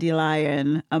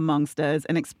dandelion amongst us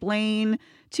and explain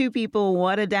two people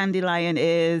what a dandelion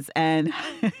is, and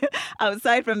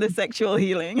outside from the sexual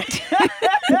healing,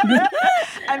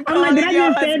 and calling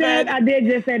your husband. I did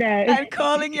just say that. And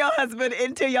calling your husband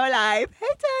into your life.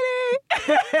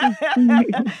 Hey,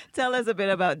 Tony. Tell us a bit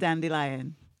about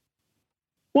dandelion.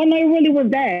 Well, no, it really was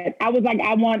that. I was like,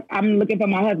 I'm looking for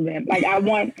my husband. Like,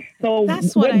 what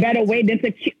better way than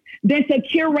to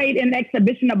curate an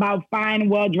exhibition about fine,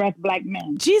 well-dressed black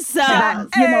men? Jesus.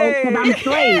 Because I'm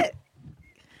straight.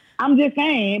 I'm just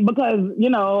saying, because,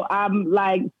 I'm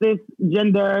like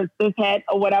cisgender, cishet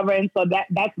or whatever. And so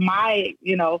that's my,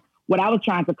 what I was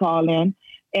trying to call in.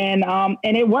 And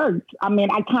it worked. I mean,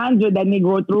 I conjured that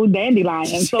Negro through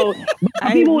dandelion. So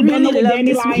people who don't know what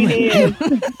dandelion is.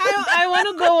 I want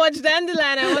to go watch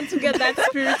Dandelion. I want to get that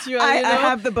spiritual. I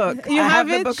have the book. You have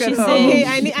it? The book She said,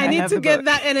 "Hey, I need to get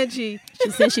that energy." She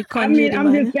said she conjured.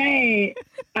 I'm just saying.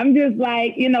 I'm just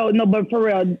like, no, but for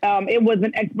real, it was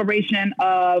an exploration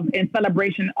of and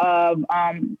celebration of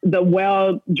the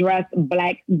well-dressed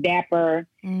black dapper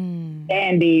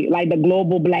dandy, like the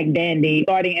global black dandy,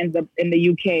 starting in the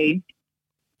UK,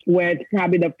 where it's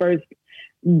probably the first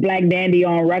black dandy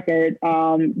on record,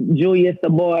 Julius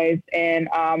Savoy, and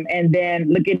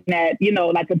then looking at,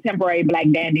 like contemporary black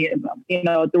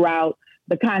dandyism, throughout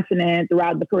the continent,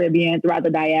 throughout the Caribbean, throughout the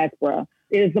diaspora.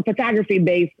 It is a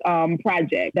photography-based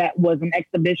project that was an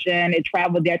exhibition. It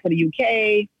traveled there to the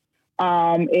UK.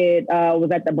 It was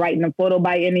at the Brighton Photo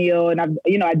Biennial, and I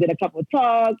did a couple of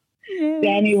talks. Yes.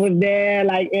 Danny was there,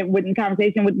 like in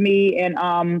conversation with me,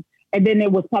 and then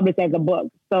it was published as a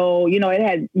book. So it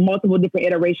had multiple different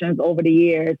iterations over the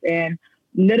years, and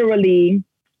literally,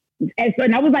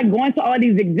 and I was like going to all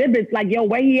these exhibits, like, yo,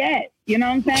 where he at? You know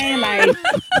what I'm saying? Like.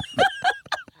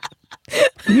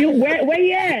 Where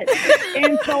he at?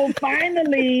 And so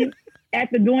finally,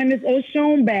 after doing this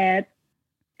Oshun bath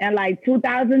in like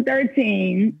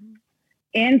 2013,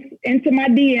 into my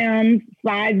DMs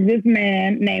slides this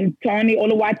man named Tony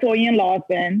Oluwatoyin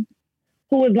Lawson,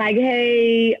 who was like,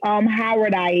 "Hey,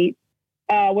 Howardite,"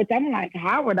 which I'm like,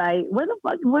 "Howardite? Where the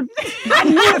fuck was?" I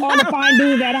knew all the fine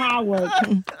dudes at Howard.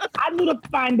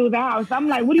 So I'm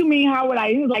like, "What do you mean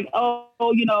Howardite?" He was like, "Oh,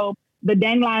 the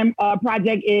Dandelion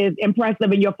project is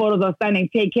impressive and your photos are stunning.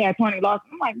 Take care, Tony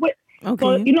Lawson." I'm like, what?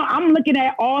 Okay. So, I'm looking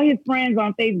at all his friends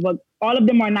on Facebook. All of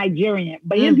them are Nigerian,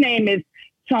 but his name is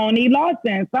Tony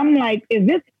Lawson. So I'm like, is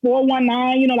this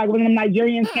 419, like one of them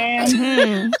Nigerian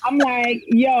scams? I'm like,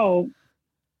 yo,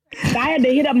 I had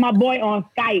to hit up my boy on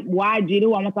Skype, YG,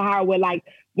 who I went to Howard, like,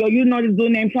 yo, this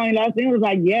dude named Tony Lawson? He was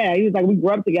like, yeah. He was like, we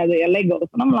grew up together at Lagos.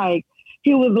 And I'm like,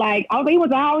 he was like, I was like, he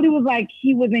went to Howard. He was like,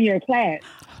 he was in your class.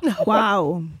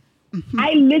 Wow.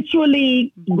 I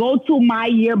literally go to my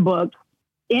yearbook,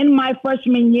 in my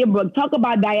freshman yearbook, talk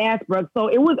about diaspora. So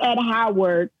it was at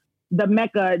Howard, the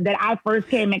Mecca, that I first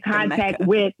came in contact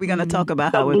with. We're going to talk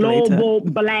about the Howard global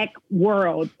later. Black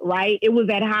world, right? It was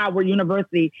at Howard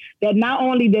University that not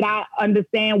only did I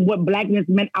understand what blackness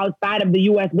meant outside of the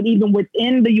U.S., but even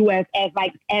within the U.S. as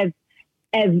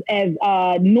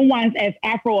nuanced as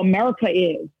Afro-America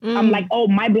is. I'm like, oh,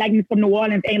 my blackness from New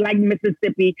Orleans ain't like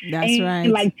Mississippi,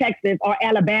 ain't like Texas or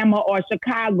Alabama or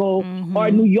Chicago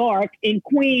or New York, in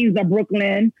Queens or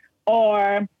Brooklyn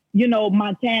or,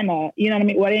 Montana. You know what I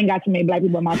mean? Well, they ain't got too many black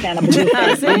people in Montana, but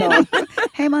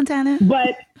just, Hey, Montana.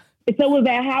 But so it was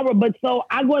at Howard. But so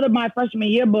I go to my freshman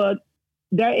yearbook.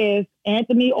 There is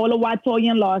Anthony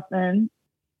Oluwatoyin Lawson,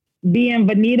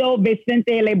 Bienvenido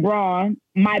Vicente Lebron,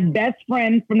 my best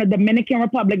friend from the Dominican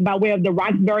Republic by way of the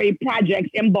Roxbury Projects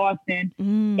in Boston,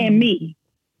 and me.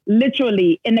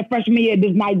 Literally, in the freshman year,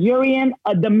 this Nigerian,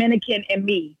 a Dominican, and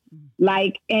me.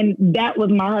 And that was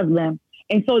my husband.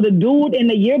 And so the dude in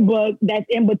the yearbook that's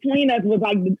in between us was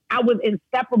like, I was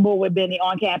inseparable with Benny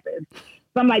on campus.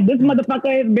 So I'm like, this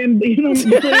motherfucker has been, between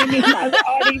me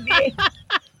all these years.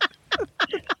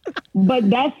 But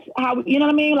that's how, you know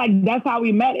what I mean? Like, that's how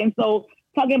we met. And so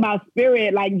talking about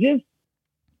spirit, like, just,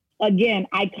 again,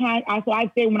 I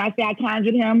when I say I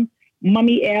conjured him,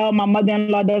 Mommy L, my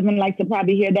mother-in-law, doesn't like to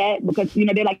probably hear that because,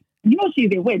 they're like,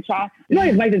 she's a witch, huh?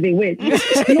 His wife is a witch.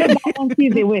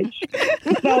 She's a witch.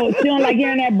 So she don't like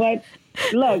hearing that, but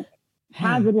look,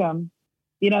 conjured him.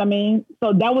 You know what I mean?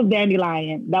 So that was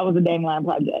Dandelion. That was the Dandelion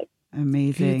project.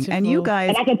 Amazing. Beautiful. And you guys...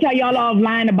 And I can tell y'all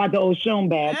offline about the Oshun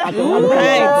bath. All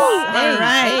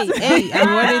right. Hey,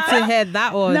 I'm ready to head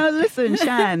that one. Now listen,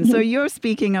 Shan, so you're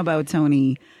speaking about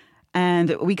Tony,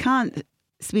 and we can't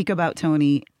speak about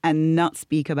Tony and not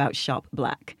speak about Shop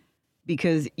Black,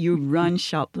 because you run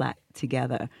Shop Black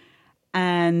together.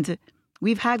 And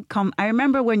we've had I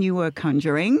remember when you were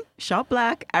conjuring Shop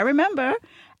Black, I remember.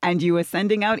 and you were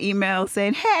sending out emails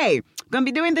saying, hey, going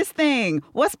to be doing this thing.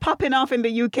 What's popping off in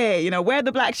the UK? Where are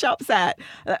the black shops at?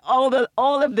 All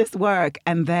of this work.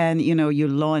 And then, you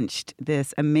launched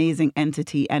this amazing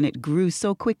entity, and it grew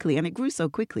so quickly. And it grew so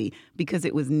quickly because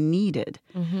it was needed.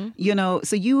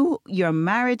 So you're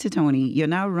married to Tony. You're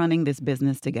now running this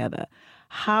business together.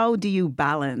 How do you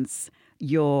balance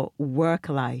your work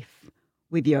life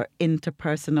with your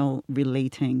interpersonal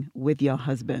relating with your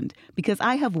husband? Because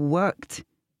I have worked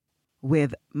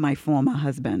with my former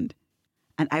husband,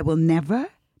 and I will never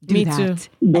do that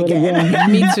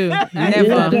again. Me too.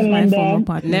 Never. Listen, My Linda. former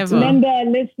partner. Never. Linda,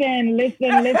 listen.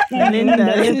 Linda,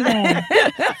 listen.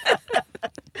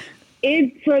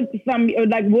 It took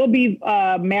we'll be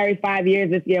married 5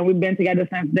 years this year, and we've been together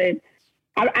since then.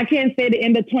 I can't say the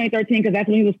end of 2013 because that's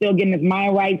when he was still getting his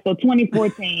mind right. So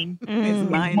 2014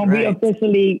 when we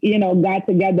officially, got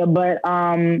together, but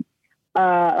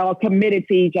or committed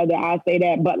to each other. I'll say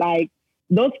that. But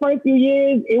those first few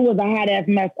years, it was a hot ass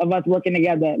mess of us working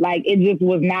together. It just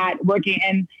was not working.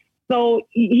 And so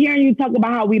hearing you talk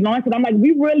about how we launched it, I'm like,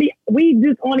 we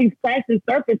just only scratched the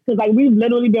surface because we've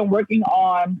literally been working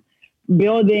on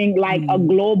building a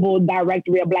global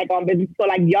directory of Black-owned businesses.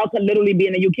 So y'all could literally be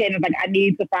in the UK and it's I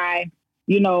need to find,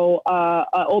 a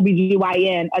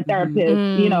OBGYN, a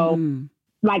therapist,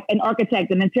 an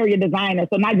architect, an interior designer.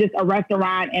 So not just a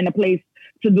restaurant and a place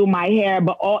to do my hair,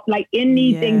 but all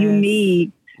anything you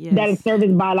need that is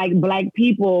serviced by Black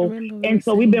people. And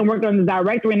so we've been working on the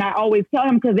directory, and I always tell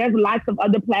him because there's lots of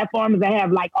other platforms that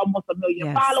have almost 1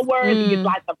 million followers, it gets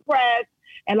lots of press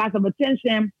and lots of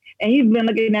attention. And he's been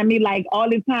looking at me all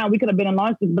this time. We could have been in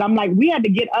launches, but I'm we had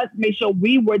to get us to make sure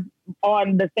we were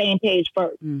on the same page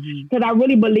first. Because I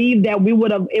really believe that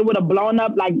it would have blown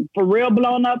up, for real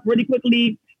blown up really quickly.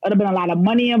 It would have been a lot of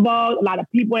money involved, a lot of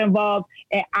people involved,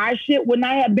 and our shit would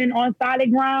not have been on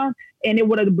solid ground, and it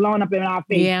would have blown up in our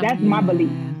face. Yeah. That's my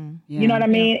belief. You know what I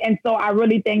mean? And so I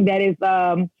really think that it's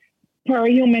per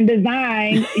human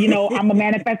design, I'm a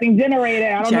manifesting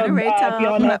generator. I don't know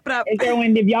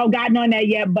if y'all gotten on that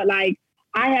yet, but I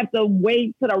have to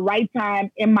wait to the right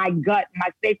time in my gut. My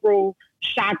sacral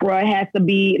chakra has to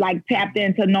be tapped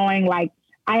into knowing I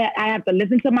have to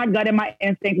listen to my gut and my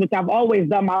instincts, which I've always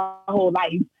done my whole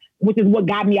life, which is what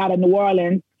got me out of New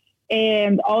Orleans.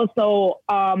 And also,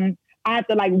 I have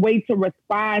to wait to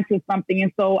respond to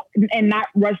something and not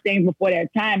rush things before their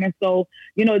time. And so,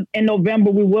 in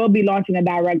November, we will be launching a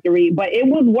directory, but it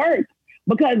was work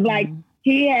because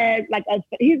he had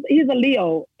he's a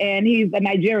Leo and he's a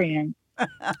Nigerian.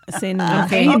 Say no.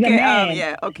 Okay. He's a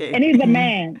man. And he's a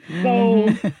man. So,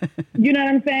 you know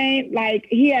what I'm saying?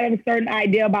 He had a certain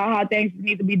idea about how things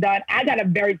need to be done. I got a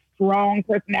very strong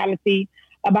personality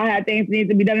about how things need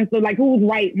to be done. And so, who's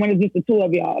right when it's just the two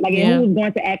of y'all? And who's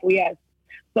going to acquiesce?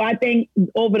 So I think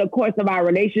over the course of our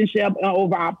relationship,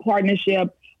 over our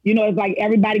partnership, it's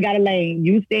everybody got a lane.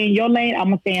 You stay in your lane, I'm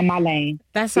going to stay in my lane.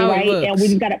 That's how it works. And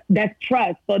we just that's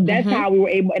trust. So that's how we were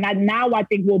able. And I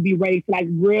think we'll be ready to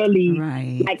really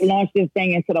launch this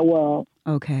thing into the world.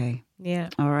 Okay. Yeah.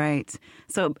 All right.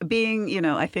 So being,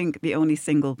 I think the only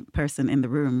single person in the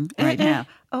room right now.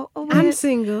 I'm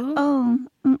single.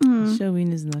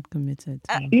 Sherwin is not committed.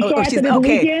 You sure after this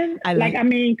weekend? I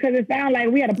mean, because it sounds like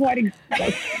we had a party.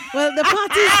 Well, the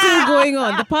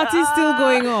party's still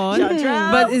going on.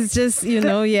 But it's just,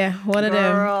 one of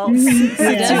them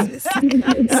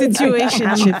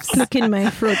situationships. Stuck in my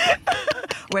throat.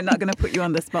 We're not going to put you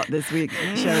on the spot this week,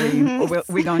 Sherry.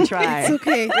 We're going to try. It's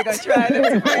okay. We're going to try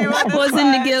to put you on the spot. Was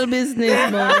in the girl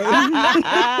business,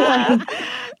 boy.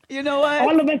 You know what?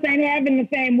 All of us ain't having the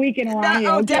same weekend around here.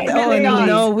 Oh, definitely not.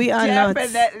 No, we are not.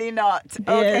 Definitely not.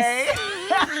 Okay.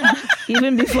 Yes.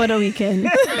 Even before the weekend.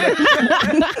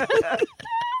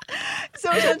 So,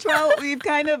 Shantrelle, we've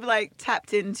kind of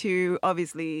tapped into,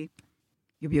 obviously,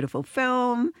 your beautiful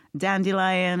film,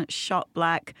 Dandelion, Shot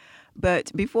Black.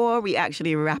 But before we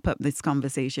actually wrap up this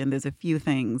conversation, there's a few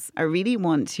things I really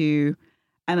want to,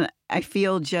 and I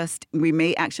feel we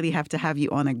may actually have to have you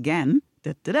on again.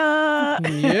 Da-da-da.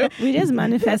 Yep. We just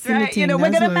manifest. That's right. We're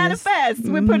going to manifest.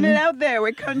 We're putting it out there.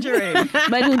 We're conjuring.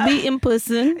 But it will be in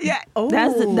person. Yeah. Oh,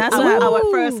 that's our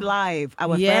first live.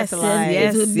 Yes,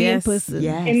 it would be in person.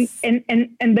 Yes. In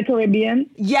the Caribbean.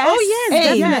 Yes. Oh,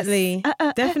 yes, definitely.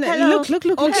 Definitely. Hello. Look.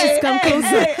 Okay. She's come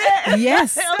closer.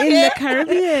 Yes, in the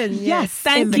Caribbean. Yes,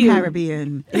 thank you. In the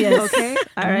Caribbean. Yes. Okay.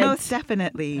 All right. Most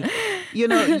definitely.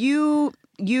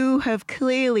 You have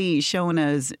clearly shown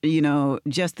us,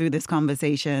 just through this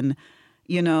conversation,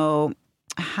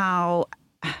 how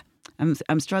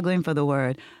I'm struggling for the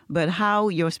word, but how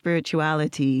your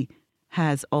spirituality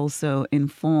has also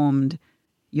informed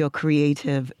your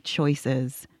creative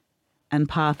choices and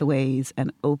pathways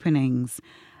and openings.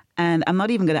 And I'm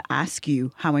not even going to ask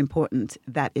you how important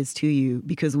that is to you,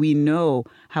 because we know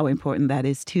how important that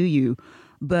is to you.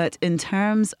 But in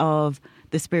terms of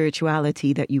the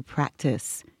spirituality that you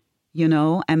practice, you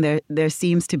know, and there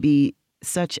seems to be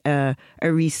such a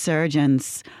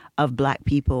resurgence of Black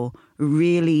people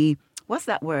really, what's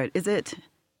that word? Is it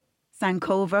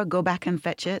Sankova? Go back and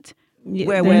fetch it. Yeah.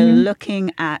 Where we're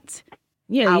looking at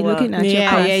you're looking at your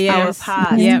past. Our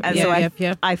past. Yep, and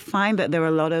so I find that there are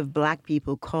a lot of Black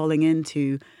people calling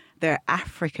into their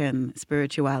African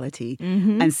spirituality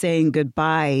and saying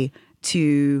goodbye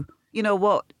to, you know,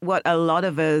 what a lot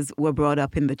of us were brought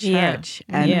up in the church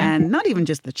and not even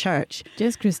just the church.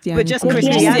 Just Christianity. But just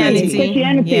Christianity.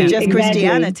 Yeah. Just exactly.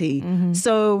 Christianity.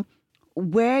 So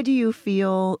where do you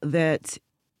feel that,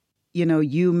 you know,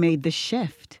 you made the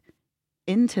shift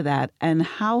into that, and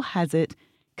how has it,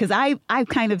 because I've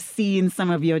kind of seen some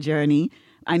of your journey.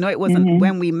 I know it wasn't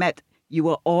when we met, you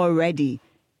were already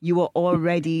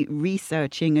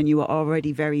researching and you were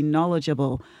already very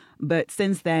knowledgeable, but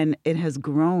since then it has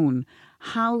grown.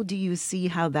 How do you see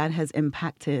how that has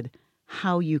impacted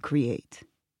how you create?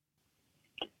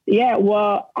 Yeah,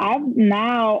 well, I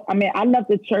left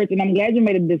the church, and I'm glad you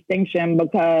made a distinction,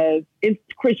 because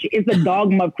it's a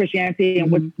dogma of Christianity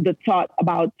and what's the taught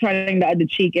about turning the other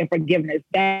cheek and forgiveness.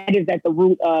 That is at the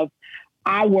root of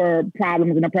our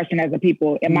problems and oppression as a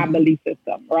people in my belief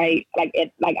system, right? Like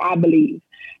I believe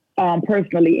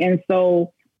personally. And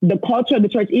so the culture of the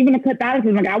church, even the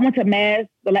Catholicism, like I went to Mass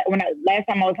last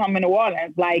time I was home in New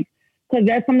Orleans, like, because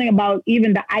there's something about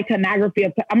even the iconography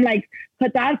of, I'm like,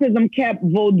 Catholicism kept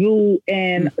Vodou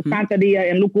and Santeria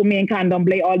and Lukumi and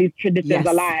Candomblé, all these traditions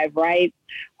alive, right?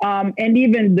 And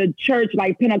even the church,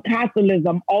 like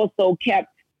Pentecostalism, also kept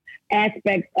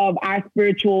aspects of our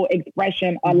spiritual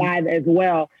expression alive as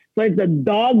well. So it's the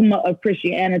dogma of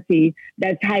Christianity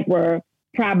that's hyper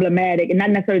problematic, and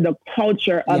not necessarily the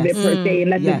culture of it per se,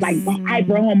 unless it's like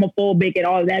hyper homophobic and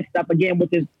all that stuff, again,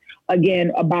 which is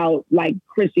again about like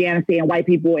Christianity and white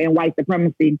people and white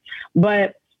supremacy.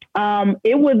 But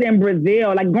it was in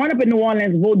Brazil, like growing up in New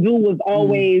Orleans, Vodou was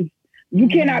always, you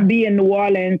cannot be in New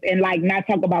Orleans and like not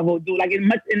talk about Vodou. Like it's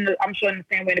much I'm sure in the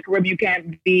same way in the Caribbean, you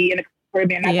can't be in the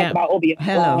Caribbean and not talk about obeah.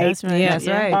 Hello, right? that's right. That's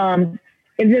right.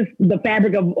 It's just the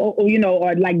fabric of, you know,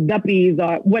 or like duppies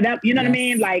or whatever, you know what I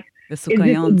mean? Like it's just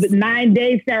the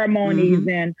 9-day ceremonies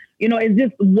and, you know, it's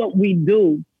just what we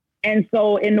do. And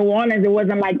so in New Orleans, it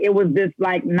wasn't like it was this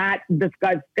like not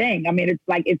discussed thing. I mean, it's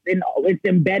like it's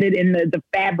embedded in the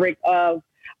fabric of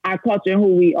our culture and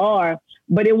who we are.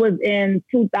 But it was in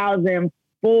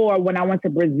 2004 when I went to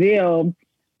Brazil,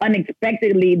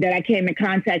 unexpectedly, that I came in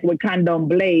contact with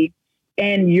Candomblé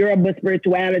and Yoruba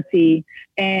spirituality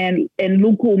and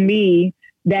Lukumi,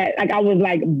 that like I was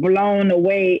like blown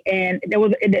away. And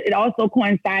it also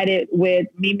coincided with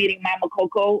me meeting Mama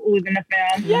Coco, who was in the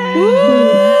film.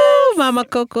 Woo, Mama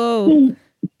Coco.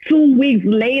 2 weeks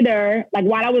later, like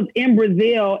while I was in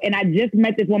Brazil and I just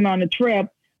met this woman on the trip,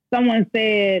 someone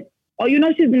said, oh, you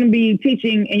know, she's going to be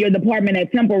teaching in your department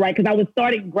at Temple, right? Because I was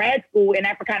starting grad school in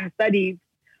Africana Studies,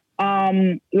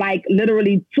 like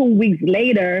literally 2 weeks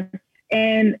later.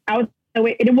 And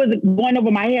it wasn't going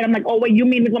over my head. I'm like, oh, wait, you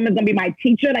mean this woman's going to be my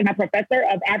teacher, like my professor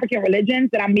of African religions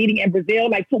that I'm meeting in Brazil,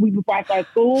 like 2 weeks before I start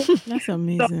school? That's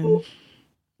amazing. So,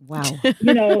 wow.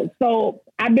 You know, so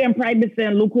I've been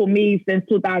practicing Lukumi since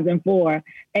 2004.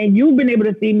 And you've been able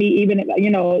to see me even, you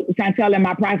know, Shantrelle in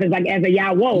my process, like as a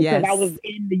Yawo, because I was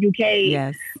in the UK.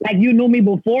 Yes. Like you knew me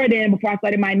before then, before I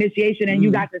started my initiation, and you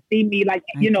got to see me like,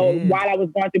 you know, while I was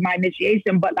going through my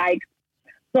initiation. But like,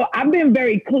 so I've been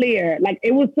very clear. Like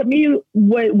it was, to me,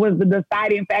 what was the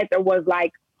deciding factor was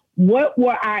like, what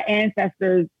were our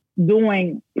ancestors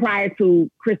doing prior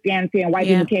to Christianity and white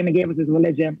people came and gave us this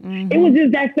religion? It was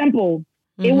just that simple.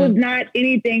 It was not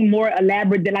anything more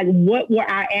elaborate than like, what were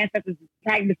our ancestors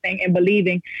practicing and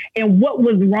believing, and what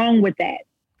was wrong with that,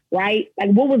 right? Like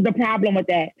what was the problem with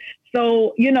that?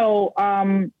 So, you know,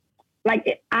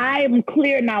 like I'm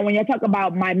clear now when you talk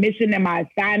about my mission and my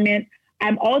assignment.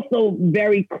 I'm also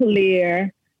very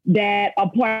clear that a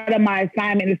part of my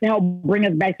assignment is to help bring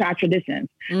us back to our traditions.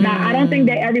 Now, I don't think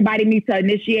that everybody needs to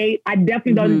initiate. I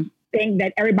definitely don't think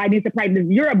that everybody needs to practice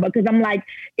Yoruba, because I'm like,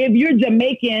 if you're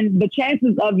Jamaican, the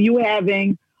chances of you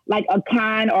having like a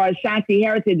Khan or a Shanti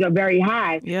heritage are very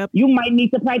high. You might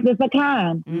need to practice a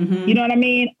Khan. You know what I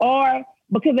mean? Or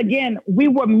because again, we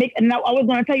were mixed. And I was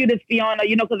going to tell you this, Fiona,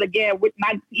 you know, because again, we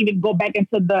might even go back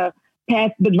into the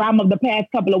drama of the past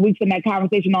couple of weeks in that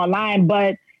conversation online,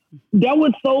 but there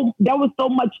was so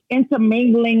much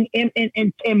intermingling in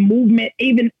movement,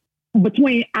 even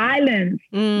between islands.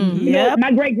 You know,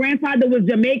 my great grandfather was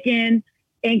Jamaican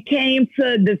and came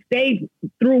to the States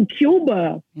through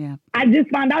Cuba. Yeah. I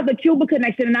just found out the Cuba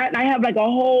connection, and I have like a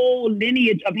whole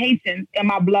lineage of Haitians in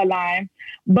my bloodline.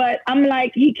 But I'm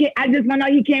like, I just found out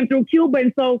he came through Cuba,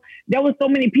 and so there was so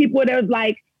many people that was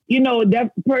like, you know, this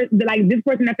person,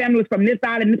 that family was from this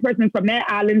island, this person from that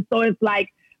island. So it's like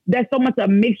there's so much a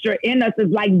mixture in us.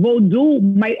 It's like Vodou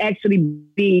might actually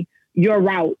be your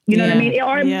route. You know what I mean?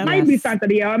 Or it might be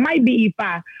Santeria, or it might be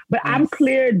Ifa. But I'm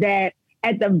clear that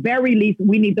at the very least,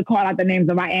 we need to call out the names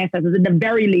of our ancestors. At the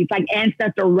very least, like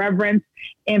ancestor reverence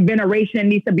and veneration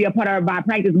needs to be a part of our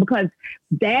practice, because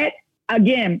that,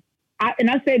 again,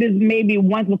 I say this maybe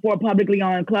once before publicly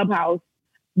on Clubhouse,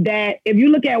 that if you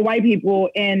look at white people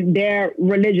and their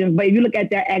religions, but if you look at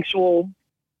their actual,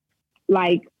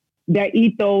 like their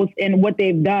ethos and what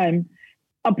they've done,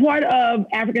 a part of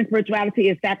African spirituality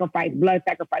is sacrifice, blood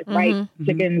sacrifice, right?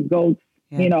 Chickens, goats,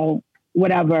 you know,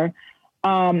 whatever.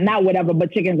 Not whatever,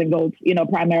 but chickens and goats, you know,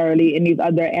 primarily, and these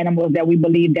other animals that we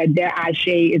believe that their ashe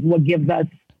is what gives us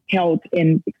health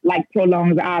and like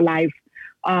prolongs our life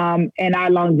and our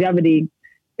longevity.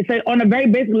 So on a very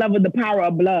basic level, the power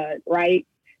of blood, right?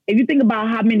 If you think about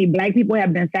how many Black people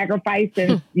have been sacrificed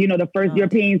since, you know, the first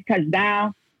Europeans touched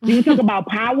down, you talk about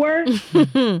power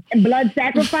and blood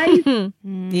sacrifice.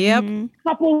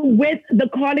 Coupled with the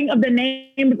calling of the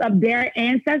names of their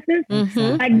ancestors.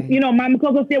 Like, you know, Mama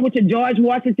Coco said with your George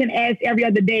Washington ass every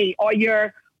other day, or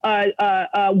your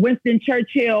Winston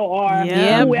Churchill, or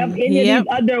whoever, any of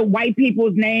these other white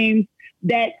people's names,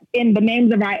 that in the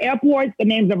names of our airports, the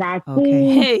names of our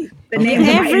schools, the names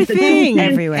of our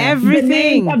institutions, the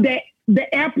names of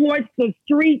the airports, the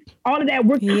streets, all of that,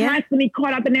 we're constantly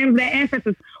calling out the names of their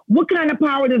ancestors. What kind of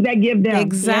power does that give them?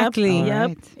 Exactly.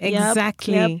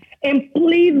 Exactly. And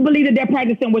please believe that they're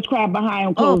practicing witchcraft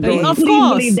behind closed doors. Of please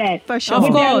course. believe that. For sure.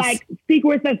 With their like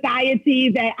secret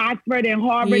societies at Oxford and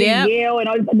Harvard and Yale and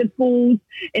all these other schools,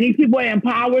 and these people are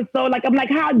empowered. So like, I'm like,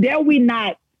 how dare we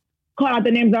not call out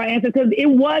the names of our ancestors? Because it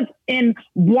was in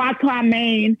Bois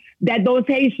Maine that those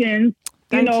Haitians,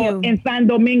 in San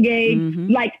Domingue,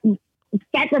 like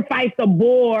sacrificed a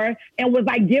boar and was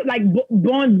like,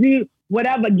 bon Dieu,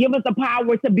 whatever, give us the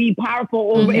power to be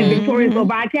powerful over and victorious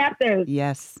over our captors.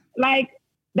 Yes. Like,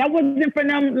 that wasn't for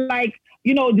them, like,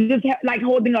 you know, just like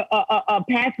holding a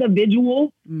passive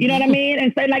visual, you know what I mean?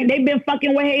 And so like, they've been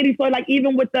fucking with Haiti. So like,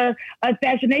 even with the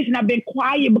assassination, I've been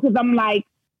quiet because I'm like,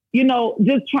 you know,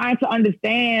 just trying to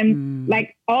understand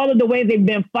like all of the ways they've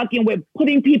been fucking with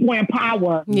putting people in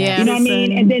power. Yeah. You know what I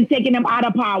mean? And then taking them out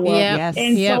of power. Yes.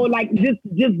 And so like just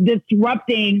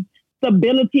disrupting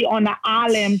stability on the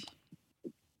island.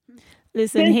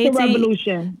 Listen, since Haiti, the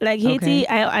revolution. like Haiti,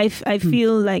 I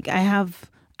feel like I have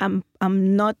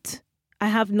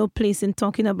no place in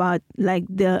talking about like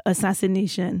the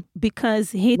assassination,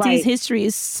 because Haiti's history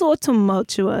is so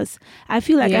tumultuous. I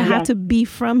feel like I have to be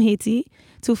from Haiti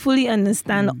to fully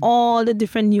understand all the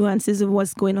different nuances of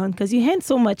what's going on, because you heard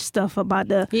so much stuff about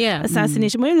the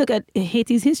assassination. When you look at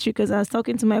Haiti's history, because I was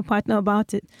talking to my partner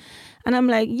about it, and I'm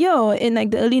like, in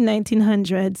like the early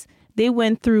 1900s, they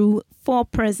went through 4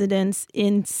 presidents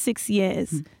in 6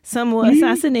 years. Some were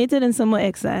assassinated and some were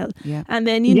exiled. And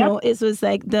then, you know, it was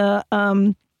like the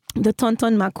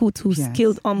Tonton Macoute, who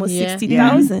killed almost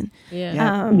 60,000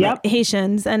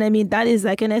 Haitians. And I mean, that is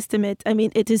like an estimate. I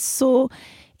mean, it is so...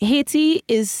 Haiti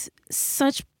is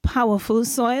such powerful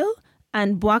soil,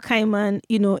 and Bois Caiman,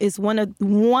 you know, is one of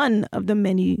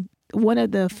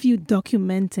the few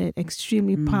documented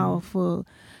extremely powerful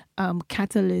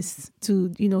catalysts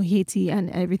to, you know, Haiti and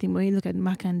everything. When you look at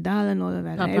Macandal and all of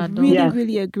that, I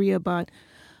really agree about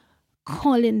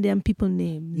calling them people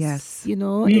names. Yes. You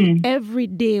know, every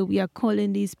day we are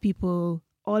calling these people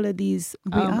all of these,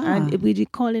 and we're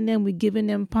calling them, we're giving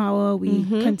them power, we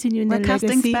continuing their legacy.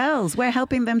 We're casting spells. We're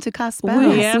helping them to cast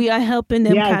spells. We are helping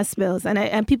them cast spells.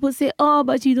 And people say, oh,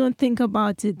 but you don't think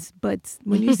about it. But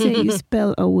when you say you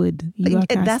spell a word, you are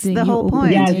casting. That's the whole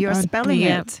point. Yes. You're spelling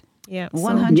it. Yeah.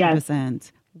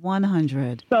 100%.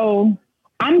 100. So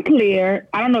I'm clear.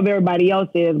 I don't know if everybody else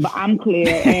is, but I'm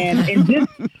clear. And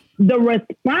just the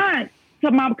response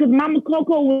to because Mama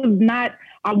Coco was not,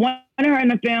 I wanted her in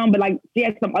the film, but like she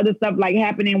had some other stuff like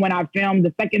happening when I filmed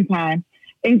the second time.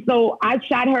 And so I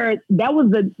shot her. That was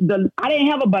the I didn't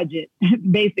have a budget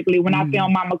basically when I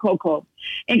filmed Mama Coco.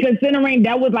 And considering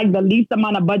that was like the least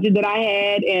amount of budget that I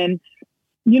had, and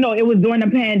you know, it was during the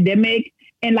pandemic,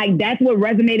 and like that's what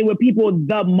resonated with people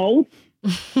the most.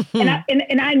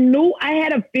 and I knew, I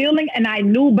had a feeling, and I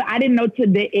knew, but I didn't know to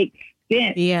the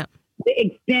extent. Yeah. The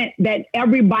extent that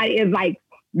everybody is like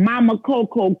Mama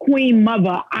Coco, Queen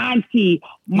Mother, Auntie,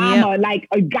 Mama, like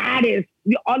a goddess,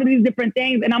 all of these different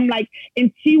things. And I'm like,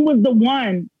 and she was the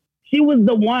one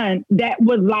that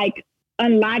was like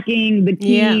unlocking the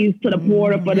keys to the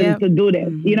portal for them to do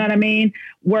this. You know what I mean?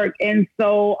 Work. And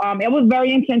so it was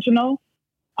very intentional.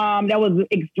 That was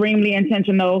extremely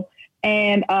intentional.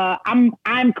 And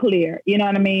I'm clear. You know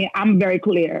what I mean? I'm very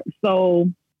clear.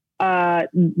 So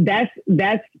that's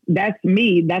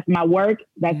me. That's my work.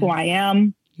 That's who I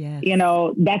am. Yes. You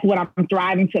know, that's what I'm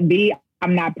striving to be.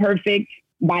 I'm not perfect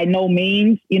by no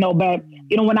means, you know, but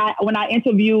you know, when I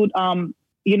interviewed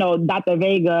you know, Dr.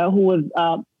 Vega, who was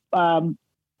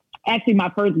actually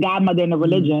my first godmother in the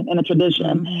religion, in the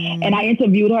tradition. And I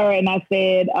interviewed her and I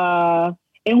said,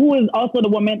 and who is also the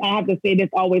woman, I have to say this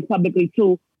always publicly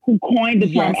too, who coined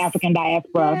the term African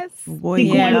diaspora. She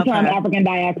coined the term African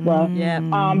diaspora.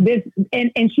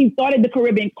 And she started the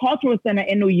Caribbean Cultural Center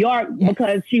in New York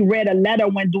because she read a letter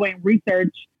when doing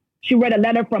research. She read a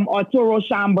letter from Arturo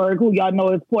Schomburg, who y'all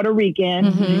know is Puerto Rican,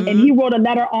 and he wrote a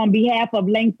letter on behalf of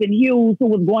Langston Hughes, who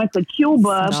was going to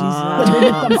Cuba to visit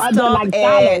some other like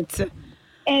scholars.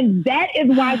 And that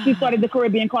is why she started the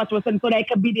Caribbean Cultural Center, so that it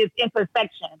could be this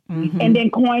intersection, and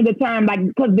then coined the term, like,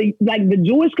 because the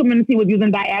Jewish community was using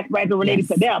diaspora as related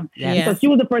to them. So she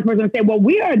was the first person to say, well,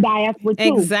 we are a diaspora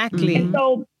too. Exactly. And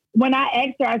so when I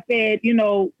asked her, I said, you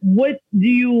know, what do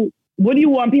you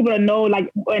want people to know, like,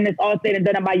 when it's all said and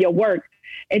done about your work?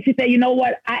 And she said, you know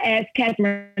what? I asked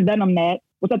Catherine Dunham that,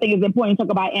 which I think is important to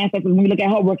talk about ancestors when we look at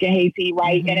her work in Haiti,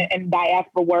 right, and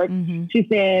diaspora work. She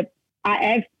said,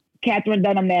 I asked Catherine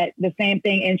Dunham that the same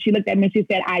thing, and she looked at me and she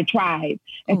said, I tried.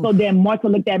 And so then Martha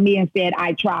looked at me and said,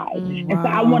 I tried. And so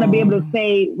I want to be able to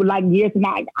say, like, years from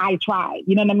now, I tried.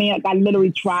 You know what I mean? Like, I literally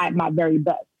tried my very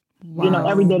best. You know,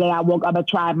 every day that I woke up, I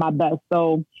tried my best.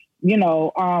 So, you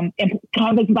know, in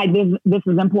contexts like this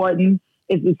is important.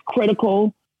 It's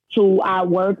critical to our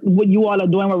work. What you all are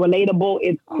doing is relatable.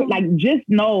 It's like, just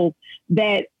know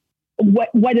that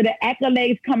whether the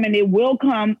accolades come, and it will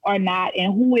come or not,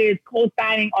 and who is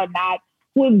co-signing or not,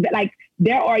 who is, like,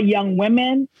 there are young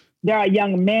women, there are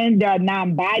young men, there are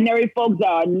non-binary folks that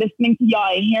are listening to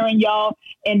y'all and hearing y'all,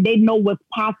 and they know what's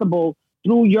possible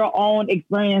through your own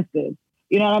experiences.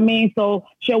 You know what I mean? So,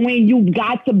 Shaween, you've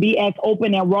got to be as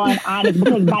open and raw and honest,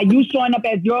 because by you showing up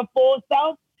as your full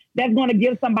self, that's going to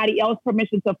give somebody else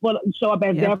permission to show up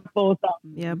as their full self.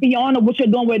 Beyond what you're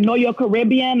doing with Know Your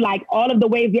Caribbean, like all of the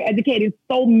ways you're educating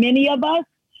so many of us,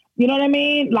 you know what I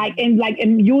mean? Like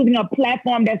in using a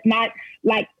platform that's not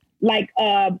like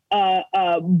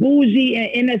bougie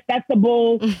and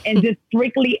inaccessible and just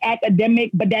strictly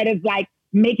academic, but that is like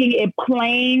making it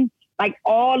plain, like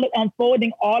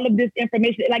unfolding all of this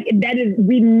information. Like, that is,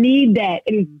 we need that.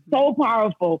 It is so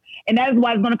powerful. And that is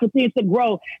why it's going to continue to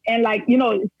grow. And like, you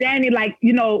know, Stanley, like,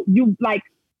 you know, you like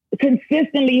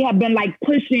consistently have been like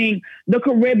pushing the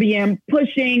Caribbean,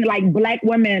 pushing like Black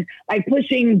women, like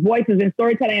pushing voices and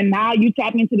storytelling. And now you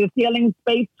tap into this healing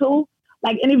space too.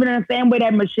 Like, and even in the same way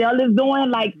that Michelle is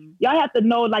doing, like, y'all have to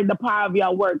know like the power of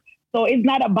your work. So it's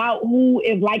not about who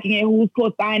is liking it, who's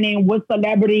co-signing, what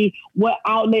celebrity, what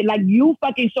outlet. Like, you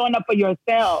fucking showing up for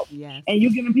yourself. Yes. And you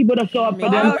giving people to show up for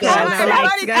themselves. I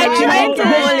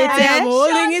am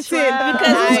holding it in.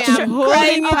 Because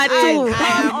I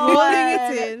am holding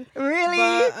it in. Really?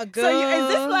 So is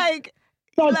this like...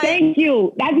 So thank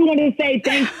you. I just want to say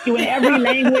thank you in every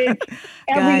language,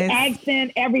 every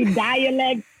accent, every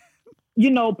dialect, you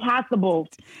know, possible,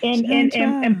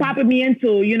 and popping me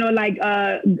into, you know, like,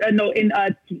 no, in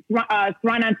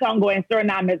Sranan Tongo and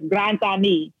Suriname, it's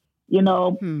Grantani, you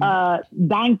know,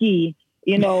 Danki,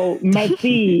 you know, Merci,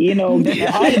 you know, all of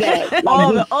that. Like,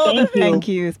 all the thank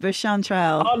yous. But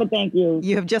Shantrelle, all the thank yous.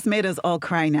 You have just made us all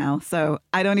cry now. So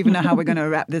I don't even know how we're going to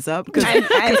wrap this up, because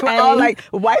we're all like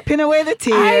wiping away the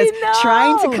tears,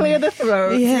 trying to clear the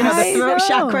throat. Yes, you know, the throat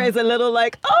chakra is a little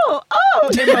like,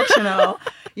 emotional.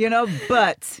 You know,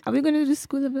 but... Are we going to do the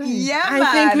School of Life? Yeah,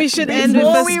 I think we should end with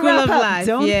the School of Life.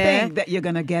 Don't think that you're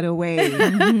going to get away,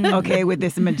 okay, with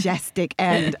this majestic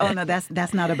end. Oh, no,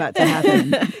 that's not about to happen.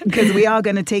 Because we are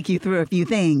going to take you through a few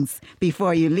things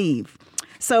before you leave.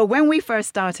 So when we first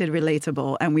started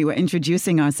Relatable and we were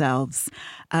introducing ourselves,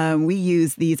 we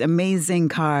used these amazing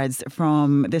cards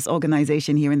from this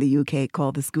organization here in the UK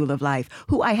called the School of Life,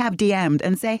 who I have DM'd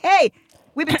and say, hey...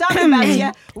 We've been talking about you.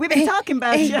 We've been talking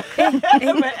about you. But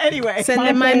anyway. Send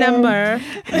them my number.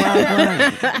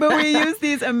 But we use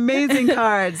these amazing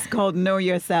cards called Know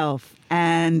Yourself.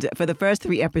 And for the first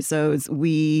 3 episodes,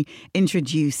 we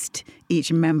introduced each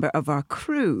member of our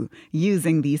crew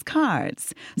using these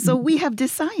cards. So we have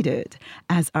decided,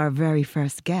 as our very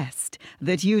first guest,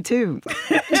 that you too,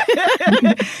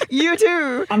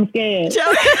 I'm scared.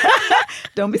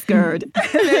 Don't be scared.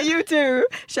 That you too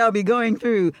shall be going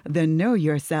through the Know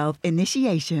Yourself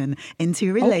initiation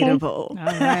into Relatable. Okay.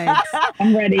 All right.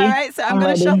 I'm ready. All right, so I'm going to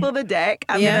ready. shuffle the deck.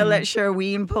 I'm going to let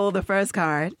Sherween pull the first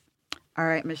card. All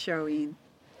right, Miss Sherween.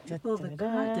 Pull the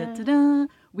card. Da-da-da.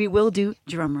 We will do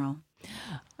drum roll.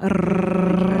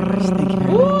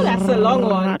 Ooh, that's a long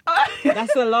one.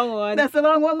 That's a long one. That's a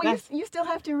long one. You still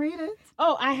have to read it.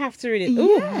 Oh, I have to read it.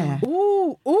 Ooh. Yeah.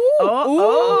 Ooh.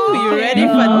 Oh, You ready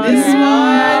for this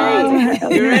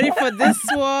one? You ready for this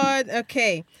one?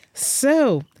 Okay.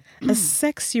 So, a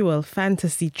sexual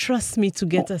fantasy. Trust me to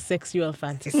get a sexual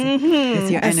fantasy. It's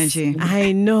your energy.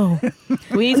 I know.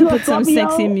 We need to put some Scorpio?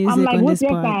 sexy music I'm like, on what's this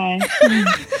your part.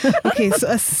 sign? Okay, so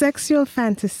a sexual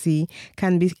fantasy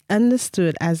can be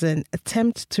understood as an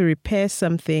attempt to repair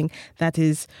something that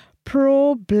is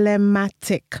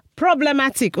problematic.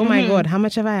 Oh my God, how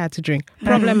much have I had to drink?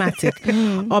 Problematic.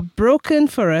 Or broken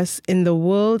for us in the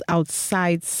world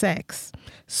outside sex.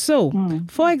 So,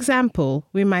 for example,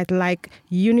 we might like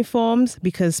uniforms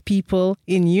because people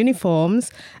in uniforms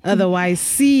otherwise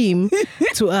seem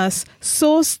to us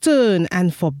so stern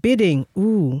and forbidding.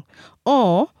 Ooh.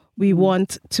 Or we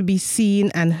want to be seen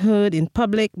and heard in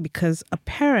public because a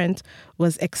parent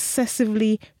was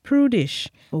excessively prudish.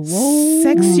 Whoa.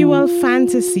 Sexual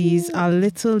fantasies are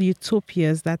little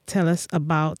utopias that tell us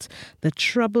about the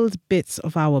troubled bits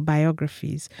of our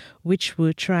biographies, which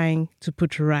we're trying to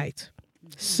put right.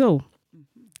 So,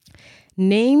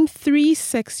 name 3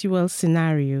 sexual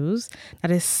scenarios that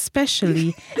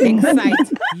especially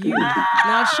excite you.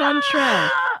 Now, Shantrelle,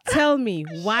 tell me,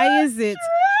 why is it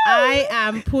I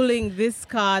am pulling this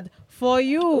card for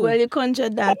you? Well, you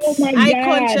conjured that. Oh my I God,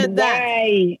 conjured that.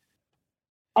 why?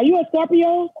 Are you a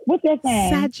Scorpio? What's your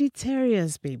sign?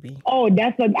 Sagittarius, baby. Oh,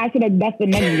 that's the next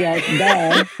guess.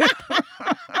 Duh.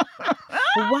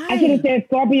 Why? I should have said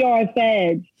Scorpio or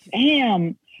Sag.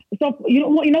 Damn. So you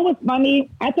know what's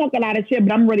funny? I talk a lot of shit,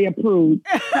 but I'm really approved.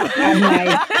 I'm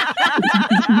like,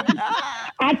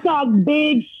 I talk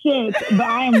big shit, but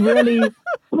I am really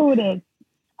prudent.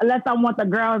 Unless I want the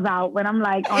girls out when I'm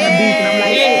like on the beach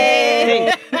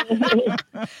and I'm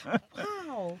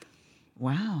like,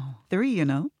 Wow. 3, you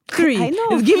know. 3. I know,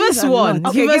 Give three's us a one.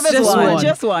 lot. Okay, give us just one.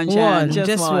 Just one, Jan.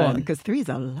 Just one. Because 3 is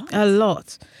a lot. A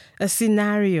lot. A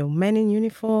scenario. Men in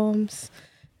uniforms.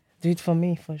 Do it for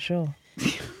me, for sure.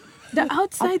 The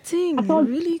outside thing. I told-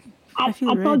 Really? I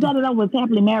feel told y'all that I was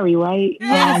happily married, right?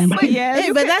 But yes.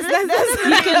 Hey, but that's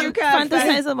you can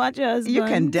Fantasize about your husband. You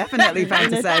can definitely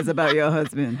fantasize about your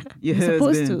husband. Your You're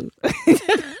supposed husband. to.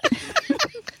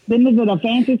 Then is it a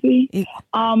fantasy?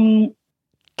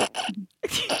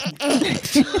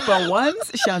 For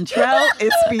once, Shantrelle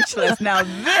is speechless. Now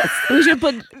We should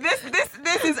put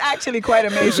this is actually quite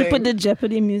amazing. we should put the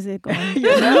Jeopardy music on.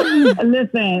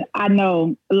 Listen, I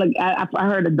know. Look, I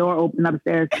heard a door open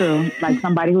upstairs too. Like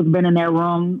somebody who's been in their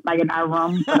room, like in our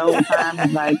room for the whole time,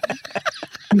 is like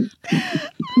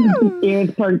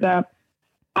ears perked up.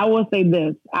 I will say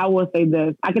this.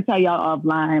 I could tell y'all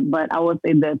offline, but I will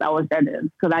say this. I will say this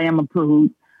because I am a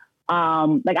prude.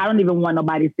 Like I don't even want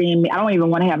nobody seeing me. I don't even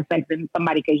want to have sex and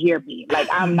somebody could hear me. Like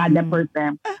I'm not that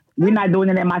person. We're not doing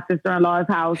it at my sister-in-law's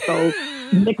house. So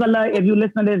Nicola, if you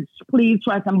listen to this, please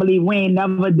trust and believe we ain't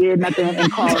never did nothing in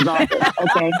Carl's office,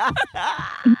 okay?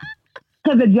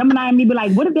 Because the Gemini and me be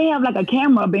like, what if they have like a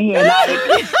camera up in here?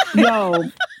 Like, yo,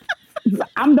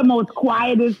 I'm the most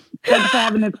quietest sex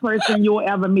having this person you'll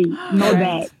ever meet. Know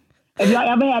that. If y'all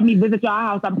ever have me visit your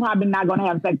house, I'm probably not going to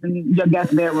have sex in your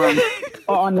guest bedroom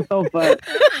or on the sofa.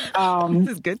 This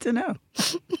is good to know.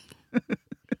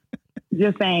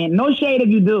 Just saying. No shade if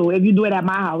you do. If you do it at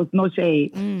my house, no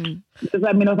shade. Just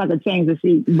let me know if I could change the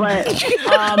sheet. But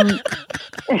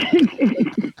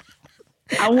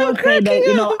I will say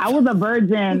that, I was a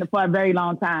virgin for a very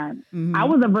long time. Mm-hmm. I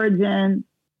was a virgin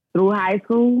through high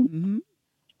school. Mm-hmm.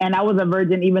 And I was a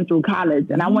virgin even through college.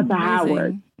 And I went to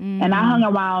Howard. And I hung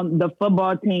around the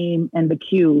football team and the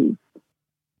Qs.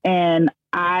 And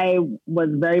I was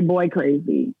very boy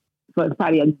crazy. So it's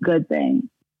probably a good thing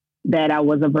that I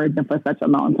was a virgin for such a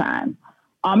long time.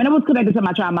 And it was connected to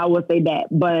my trauma, I would say that.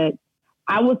 But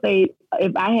I would say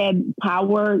if I had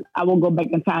power, I would go back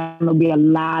in time. There would be a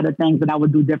lot of things that I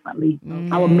would do differently.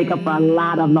 I would make up for a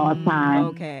lot of lost time.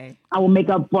 Okay. I will make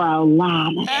up for a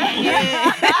lot of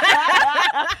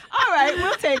All right,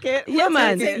 we'll take it. Yeah,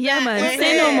 man. Say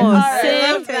no more.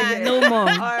 Say no more.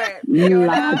 All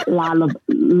right. lot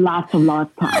Lots of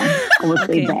lost time. I would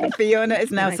say that. Fiona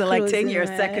is now My selecting closing your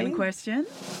line. second question.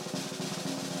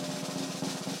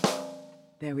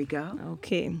 There we go.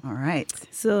 Okay. All right.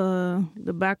 So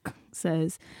the back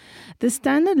says, the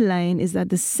standard line is that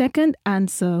the second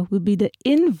answer will be the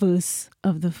inverse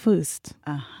of the first.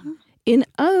 Uh-huh. In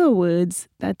other words,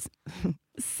 that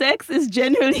sex is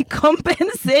generally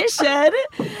compensation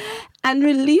and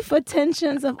relief for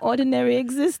tensions of ordinary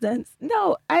existence.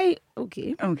 No,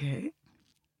 okay. Okay.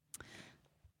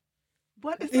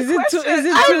 What is Is the it question? too? Is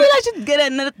it I too? feel I should get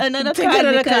another Take card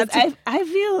another because card. I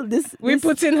feel this. We're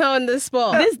putting her on the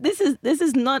spot. This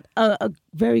is not a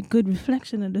very good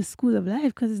reflection of the school of life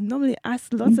because it's normally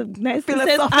asked lots of nice questions.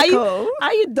 Philosophical.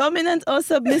 Are you dominant or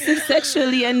submissive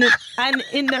sexually and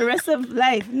in the rest of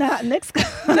life? Nah, next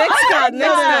card. Next card.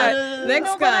 No,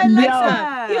 Next but card. I like Yo.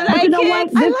 that. You But like you know it?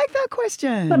 what? I like that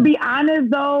question. To be honest,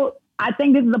 though, I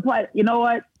think this is the part. You know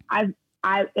what?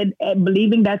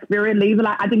 Believing that spirit leads a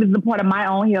lot. I think this is a part of my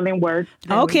own healing work.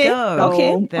 Okay.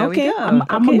 Okay. There we go. I'm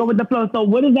gonna go with the flow. So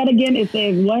what is that again? It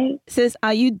says what? It says,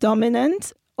 are you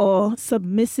dominant or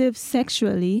submissive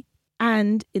sexually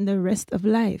and in the rest of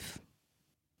life?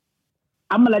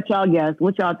 I'm gonna let y'all guess.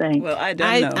 What y'all think? Well, I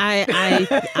don't know.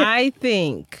 I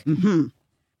think. Mm-hmm.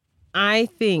 I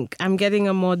think I'm getting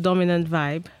a more dominant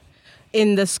vibe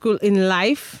in the school, in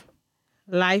life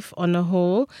on a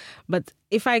whole. But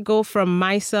if I go from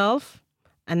myself,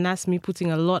 and that's me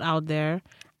putting a lot out there,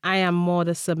 I am more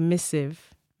the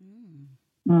submissive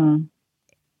in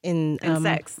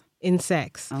sex. In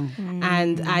sex, Oh.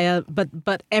 and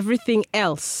but everything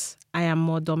else, I am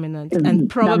more dominant, and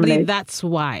probably Dominate. that's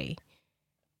why.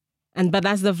 But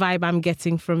that's the vibe I'm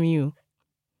getting from you.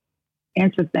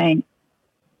 Interesting.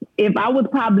 If I was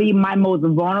probably my most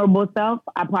vulnerable self,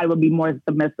 I probably would be more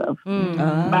submissive. But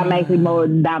I'm actually more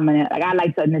dominant. Like I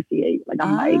like to initiate. Like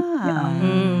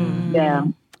I'm yeah.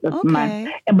 That's Okay.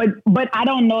 But I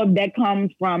don't know if that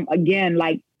comes from, again,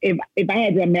 like if I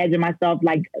had to imagine myself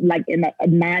like in a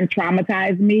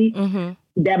non-traumatized me,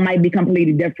 that might be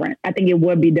completely different. I think it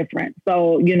would be different.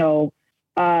 So,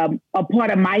 a part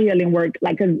of my healing work,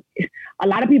 like, cause a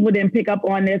lot of people didn't pick up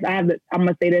on this. I'm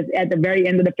gonna say this at the very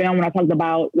end of the film when I talked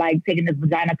about like taking this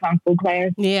vagina kung fu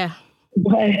class. Yeah.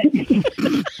 But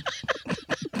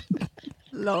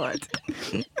Lord.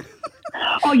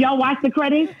 oh, y'all watch the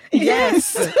credits?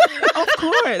 Yes. Of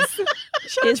course.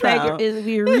 It's like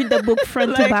we read the book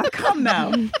front to back. Come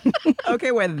now.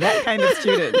 Okay, we're that kind of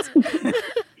students.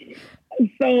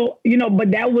 So,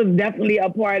 but that was definitely a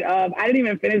part of, I didn't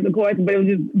even finish the course, but it was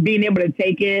just being able to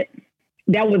take it.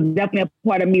 That was definitely a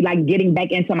part of me, like getting back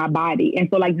into my body. And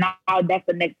so like now that's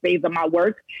the next phase of my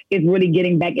work is really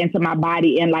getting back into my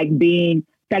body and like being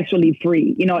sexually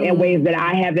free, in ways that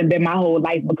I haven't been my whole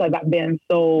life because I've been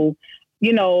so,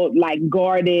 like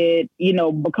guarded,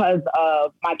 because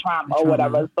of my trauma or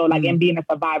whatever. So like, and being a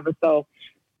survivor. So,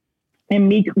 and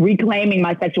me reclaiming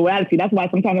my sexuality. That's why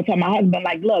sometimes I tell my husband,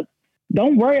 like, look,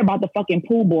 don't worry about the fucking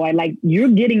pool boy. Like, you're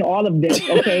getting all of this,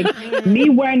 okay? Me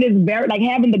wearing this like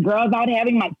having the girls out,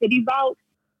 having my titties out.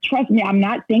 Trust me, I'm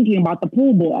not thinking about the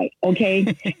pool boy, okay?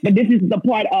 But this is the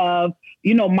part of,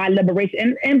 my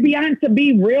liberation. And beyond, to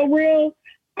be real,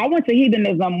 I went to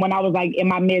heathenism when I was like in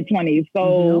my mid-20s.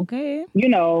 So, Okay.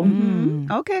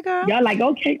 Okay, girl. Y'all like,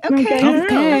 okay.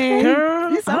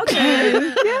 Girl. It's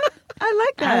okay. Yeah. I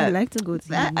like that. I would like to go to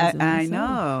heathenism I myself.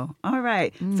 know. All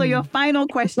right. So your final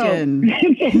question.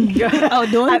 Oh,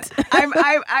 don't.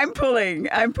 I'm pulling.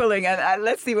 And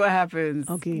let's see what happens.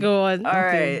 Okay. Go on. All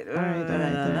right. All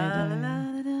right.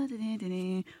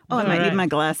 Oh, I might need my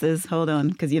glasses. Hold on,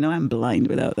 because I'm blind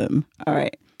without them. All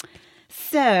right.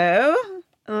 So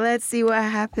let's see what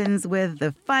happens with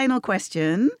the final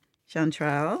question,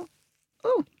 Shantrelle.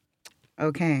 Oh,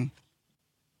 okay.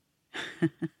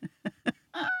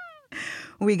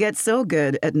 We get so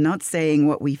good at not saying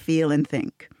what we feel and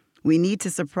think. We need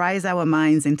to surprise our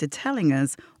minds into telling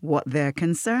us what they're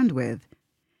concerned with.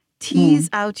 Tease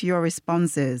out your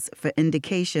responses for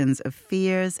indications of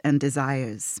fears and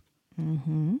desires.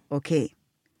 Okay,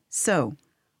 so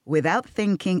without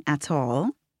thinking at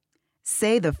all,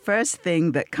 say the first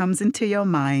thing that comes into your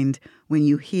mind when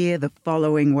you hear the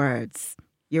following words.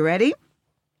 You ready?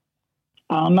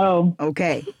 I don't know.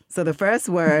 Okay, so the first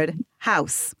word,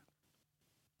 house.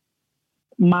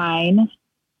 Mine,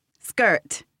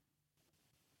 Skirt.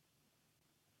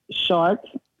 short,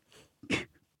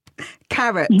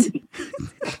 Carrot.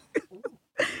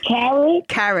 carrot,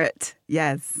 Carrot,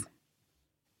 yes.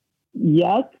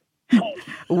 yuck,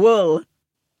 Wool.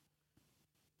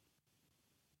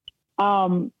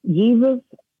 Jesus,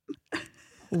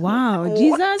 Wow,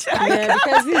 Jesus. Yeah,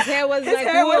 because his hair was His like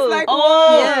hair was wool. like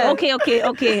Oh, wool. okay.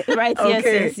 Right,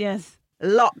 Okay. yes.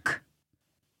 Lock.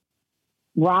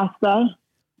 Rasta.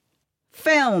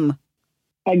 Film.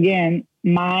 Again,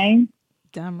 mine.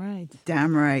 Damn right.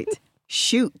 Damn right.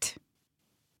 Shoot.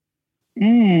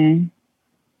 Film.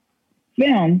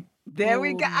 There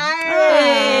we go.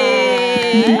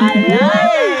 Hey. I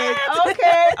love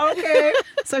it. Okay.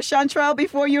 So Shantrelle,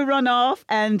 before you run off,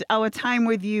 and our time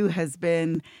with you has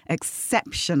been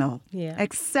exceptional. Yeah.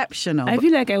 Exceptional. I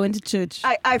feel like I went to church,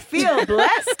 I feel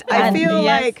blessed. I feel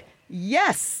Yes. like,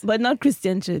 yes. but not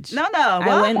Christian church. No. I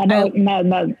What? went.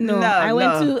 No. I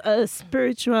went no. to a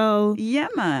spiritual Yeah,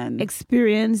 man.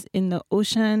 experience in the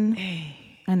ocean,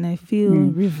 and I feel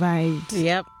revived.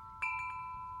 Yep.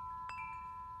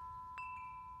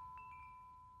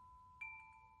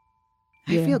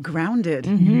 I feel grounded.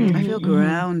 Mm-hmm. I feel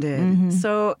grounded.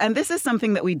 So, and this is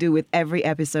something that we do with every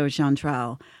episode,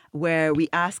 Shantrelle, where we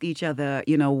ask each other,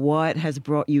 what has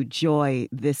brought you joy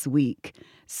this week?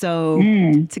 So,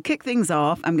 to kick things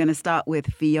off, I'm going to start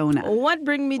with Fiona. What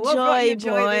bring me What brought joy, you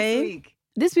joy boy? this week?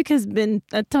 This week has been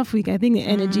a tough week. I think the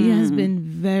energy has been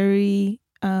very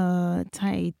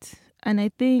tight. And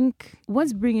I think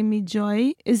what's bringing me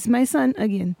joy is my son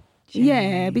again.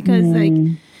 Yeah, because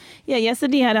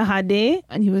yesterday he had a hard day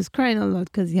and he was crying a lot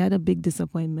because he had a big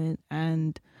disappointment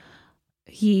and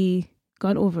he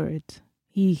got over it.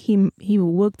 He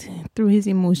worked through his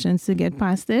emotions to get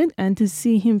past it, and to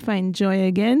see him find joy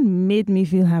again made me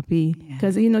feel happy.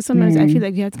 Because, sometimes I feel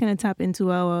like we have to kind of tap into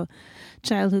our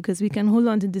childhood because we can hold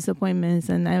on to disappointments.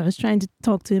 And I was trying to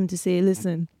talk to him to say,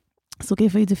 listen, it's okay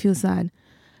for you to feel sad,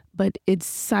 but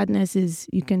sadness is,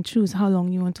 you can choose how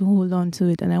long you want to hold on to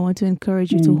it. And I want to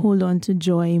encourage you to hold on to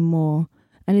joy more.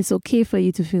 And it's okay for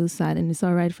you to feel sad, and it's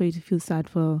all right for you to feel sad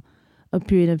for a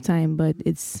period of time, but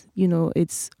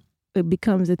it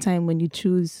becomes a time when you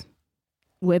choose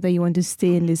whether you want to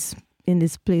stay in this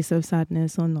place of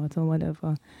sadness or not, or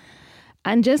whatever.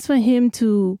 And just for him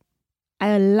I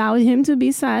allowed him to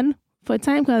be sad for a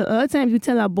time, because a lot of times we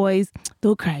tell our boys,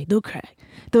 don't cry,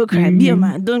 be a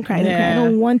man, don't cry. I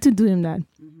don't want to do him that.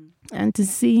 And to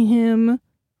see him,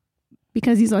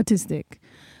 because he's autistic,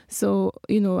 so,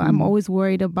 I'm always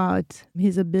worried about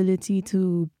his ability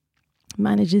to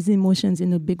manage his emotions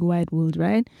in a big wide world,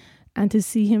 right? And to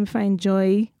see him find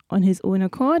joy on his own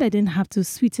accord, I didn't have to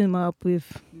sweeten him up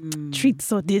with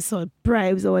treats or this or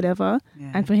bribes or whatever.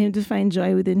 Yeah. And for him to find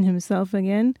joy within himself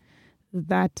again,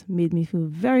 that made me feel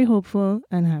very hopeful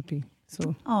and happy.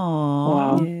 So,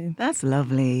 Oh, yeah. That's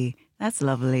lovely. That's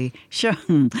lovely. Sure.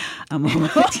 I'm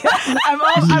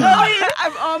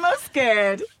almost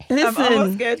scared. Listen. I'm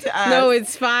almost scared to ask. No,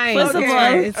 it's fine. First of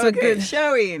all, it's a good.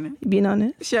 Showing. Being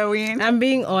honest. Showing. I'm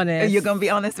being honest. You're going to be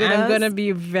honest with us? I'm going to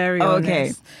be very Okay.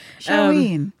 honest.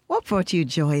 Showing. What brought you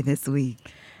joy this week?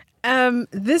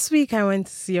 This week I went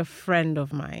to see a friend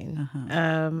of mine,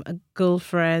 a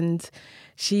girlfriend.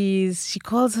 She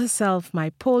calls herself my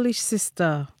Polish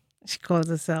sister. She calls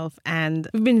herself, and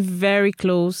we've been very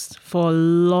close for a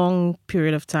long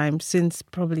period of time, since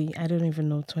probably, I don't even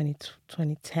know,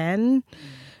 2010.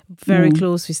 Very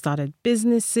close. We started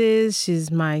businesses.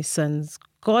 She's my son's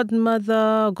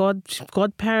godmother,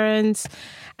 godparents,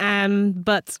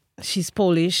 but she's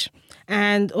Polish.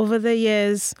 And over the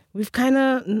years, we've kind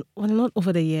of, well, not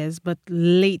over the years, but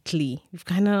lately, we've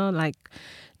kind of like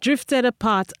drifted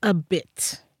apart a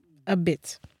bit.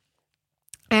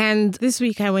 And this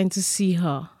week I went to see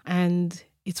her, and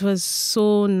it was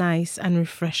so nice and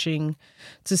refreshing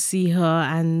to see her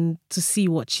and to see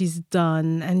what she's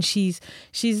done. And she's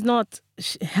not,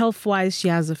 health-wise, she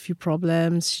has a few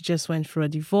problems. She just went through a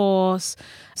divorce.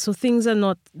 So things are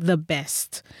not the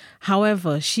best.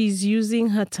 However, she's using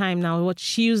her time now,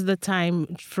 she used the time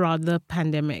throughout the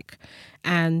pandemic,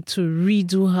 and to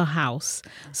redo her house.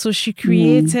 So she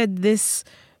created this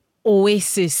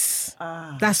oasis.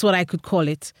 That's what I could call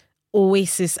it.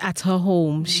 Oasis at her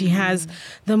home. She has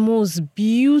the most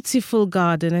beautiful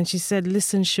garden, and she said,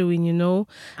 listen, Showin,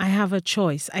 I have a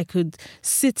choice. I could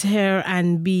sit here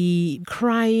and be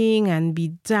crying and be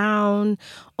down,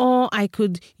 or I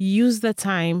could use the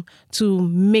time to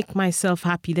make myself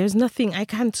happy. There's nothing, I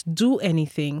can't do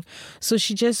anything. So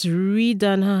she just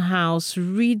redone her house,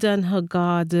 redone her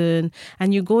garden,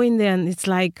 and you go in there and it's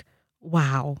like,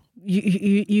 wow,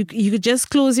 you could just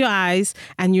close your eyes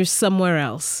and you're somewhere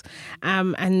else.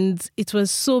 And it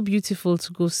was so beautiful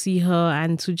to go see her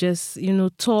and to just,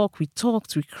 talk. We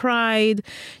talked, we cried.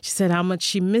 She said how much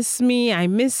she missed me. I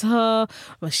miss her.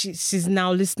 Well, she's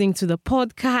now listening to the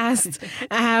podcast.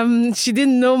 She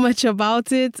didn't know much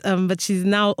about it, but she's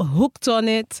now hooked on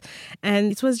it.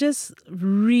 And it was just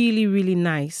really, really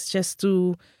nice just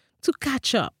to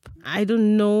catch up. I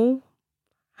don't know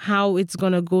how it's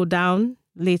going to go down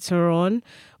later on,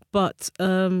 but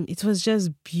it was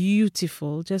just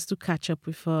beautiful just to catch up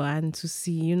with her and to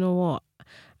see, you know what,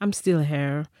 I'm still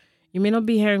here. You may not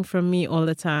be hearing from me all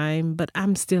the time, but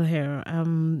I'm still here.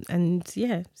 And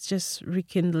yeah, it's just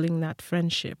rekindling that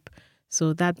friendship.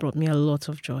 So that brought me a lot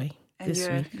of joy this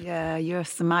week. Yeah, you're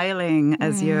smiling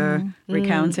as you're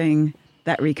recounting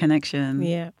that reconnection.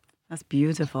 Yeah. That's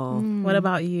beautiful. What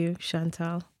about you,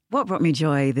 Shantrelle? What brought me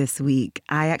joy this week?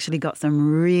 I actually got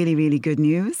some really, really good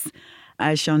news.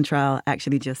 As Shantrelle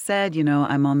actually just said,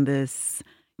 I'm on this,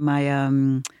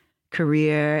 my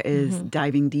career is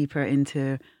diving deeper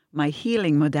into my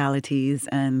healing modalities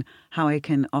and how I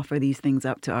can offer these things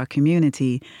up to our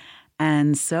community.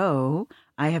 And so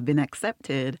I have been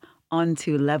accepted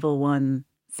onto level 1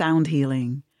 sound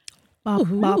healing. Girl,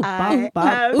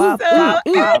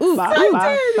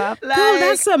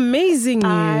 that's amazing news.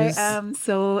 I am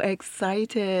so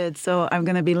excited. So I'm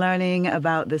going to be learning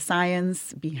about the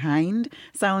science behind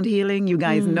sound healing. You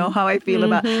guys know how I feel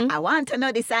about, I want to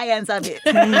know the science of it.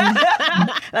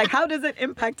 Like, how does it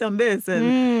impact on this?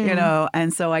 And,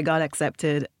 and so I got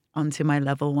accepted onto my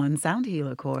level 1 sound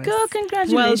healer course. Girl,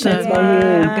 congratulations. I'm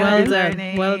going to be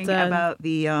learning about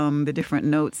the different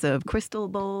notes of crystal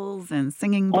bowls and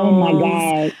singing bowls. Oh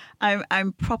my God.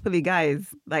 I'm properly,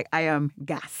 guys, like I am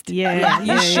gassed. Yeah,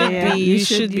 you should be. You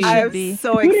should be. I'm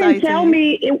so You excited. didn't tell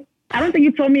me. I don't think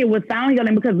you told me it was sound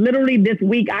healing because literally this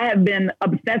week I have been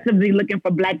obsessively looking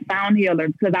for Black sound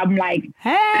healers because I'm like,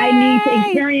 I need to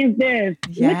experience this.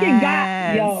 Yes. Look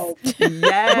at God, yo.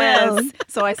 Yes. Well,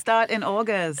 so I start in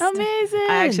August. Amazing.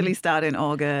 I actually start in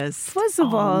August. First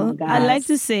of all, my I'd like gosh.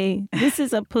 to say this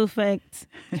is a perfect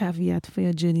caveat for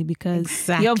your journey because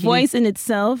Exactly. your voice in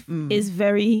itself is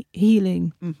very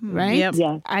healing, right? Yep.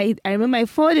 Yeah. I remember I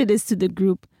forwarded this to the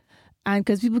group, and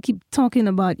because people keep talking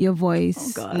about your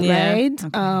voice, God. right?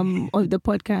 Yeah. Of the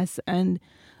podcast, and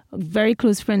a very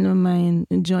close friend of mine,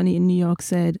 Johnny in New York,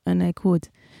 said, and I quote,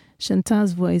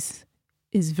 Chantal's voice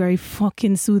is very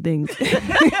fucking soothing.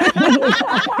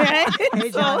 Right? Hey,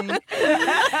 Johnny.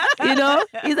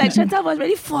 He's like, Chantal was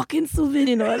really fucking soothing,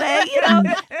 and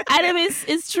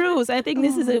it's true. So I think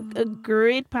this is a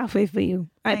great pathway for you.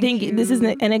 I think this is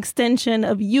an extension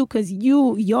of you because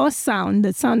your sound,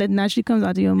 the sound that naturally comes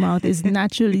out of your mouth is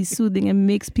naturally soothing and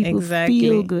makes people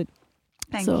feel good.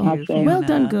 Thank So, you. Fiona. well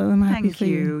done, girl. I'm happy Thank for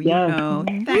you. you.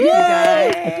 Thank you,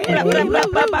 guys.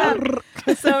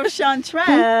 So,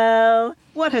 Shantrelle,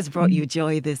 what has brought you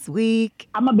joy this week?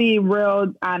 I'm going to be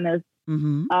real honest.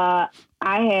 I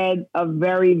had a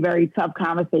very, very tough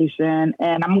conversation,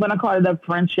 and I'm going to call it a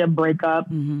friendship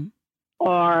breakup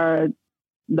or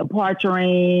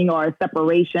departuring or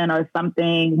separation or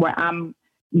something where I'm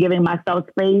giving myself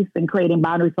space and creating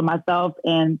boundaries for myself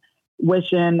and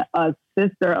wishing a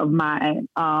sister of mine,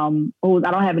 who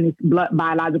I don't have any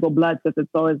biological blood sisters,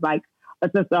 so it's like a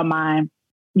sister of mine,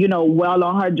 well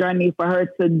on her journey for her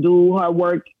to do her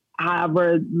work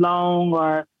however long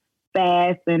or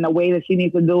fast in the way that she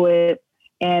needs to do it.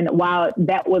 And while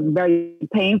that was very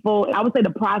painful, I would say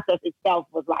the process itself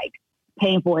was like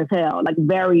painful as hell, like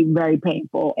very, very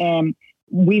painful. And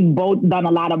we've both done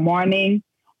a lot of mourning.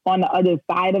 On the other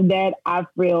side of that, I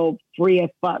feel free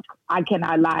as fuck. I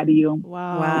cannot lie to you.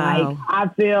 Wow. Like, I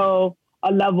feel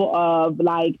a level of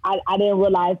like, I didn't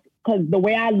realize, because the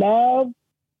way I love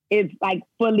is like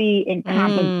fully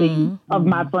encompassing of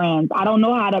my friends. I don't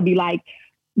know how to be like,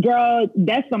 girl,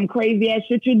 that's some crazy ass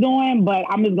shit you're doing, but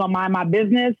I'm just gonna mind my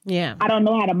business. Yeah. I don't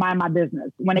know how to mind my business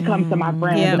when it comes to my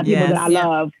friends and the people that I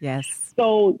love. Yes.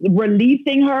 So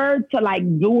releasing her to like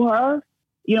do her,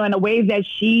 in the ways that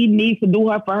she needs to do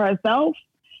her for herself,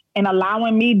 and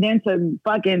allowing me then to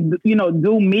fucking,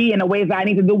 do me in the ways that I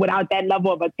need to do without that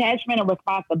level of attachment and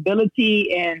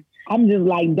responsibility. And I'm just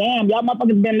like, damn, y'all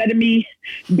motherfuckers been letting me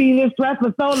be this stressed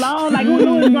for so long. Like, who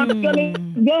knew it was gonna feel this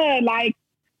good? Like,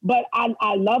 but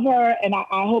I love her, and I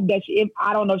hope that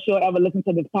I don't know if she'll ever listen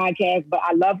to this podcast, but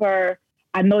I love her.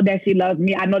 I know that she loves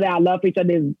me. I know that our love for each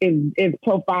other is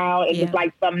profound. It's just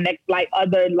like some next, like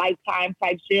other lifetime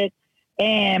type shit.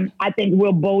 And I think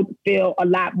we'll both feel a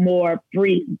lot more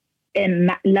free and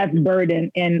less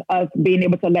burden in us being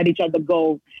able to let each other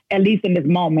go, at least in this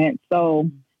moment.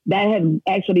 So that has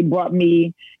actually brought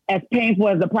me, as painful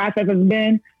as the process has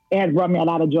been, it has brought me a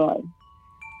lot of joy.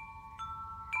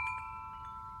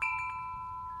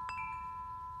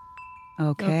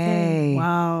 Okay.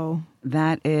 Wow.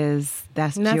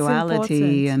 That's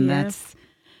duality, and that's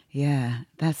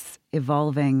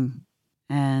evolving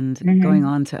and going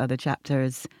on to other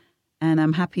chapters. And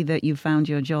I'm happy that you found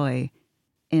your joy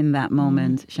in that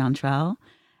moment, Shantrelle.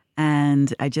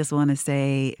 And I just want to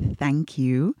say thank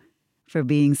you for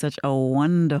being such a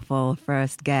wonderful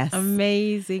first guest.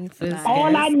 Amazing first guest.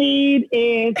 All I need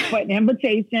is for an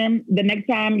invitation the next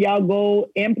time y'all go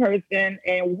in person,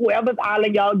 and whoever's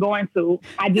island y'all going to,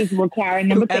 I just require an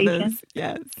invitation.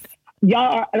 Yes.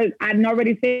 Y'all, I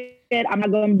already said I'm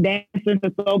not going to dance into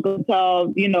soca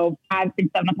until 5, 6,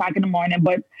 7 o'clock in the morning.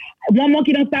 But one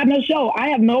monkey don't stop no show. I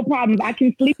have no problems. I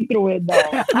can sleep through it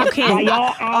though. Okay. While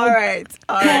y'all out All right.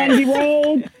 on the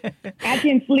road, I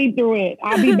can sleep through it.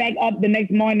 I'll be back up the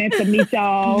next morning to meet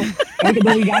y'all. And we can do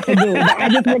what we got to do. But I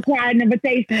just require an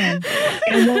invitation,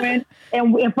 and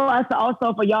for us to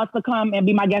also for y'all to come and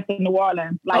be my guest in New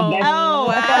Orleans. That's what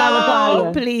I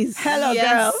require. Please. Hello,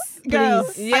 yes. girl.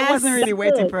 Please. I wasn't really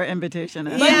waiting for an invitation.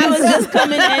 Yeah, I was just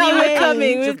coming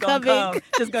anyway. We're coming.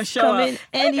 Just gonna show up.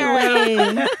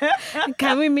 Anyway.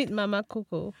 Can we meet Mama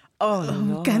Coco?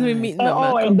 Oh, can we meet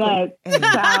Mama Coco? Done.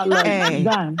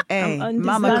 Hey, I'm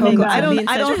Mama undiscerning Coco. to I be in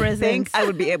don't such think I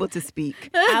would be able to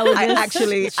speak. I will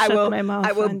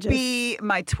be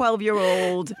my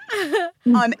 12-year-old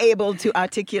unable to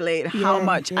articulate how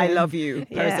much I love you.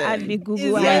 Yeah, I'd be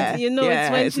Google.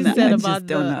 It's when she said about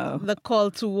the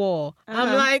call to war.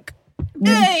 I'm like,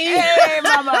 hey,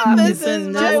 Mama,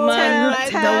 Listen, tell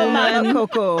Mama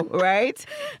Coco, right?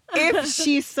 If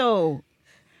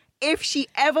she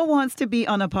ever wants to be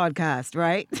on a podcast,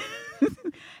 right?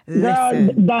 Girl,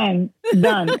 done.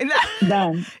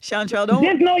 Shantrelle, don't.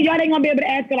 Just know y'all ain't gonna be able to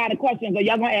ask a lot of questions, or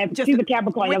y'all gonna ask. She's a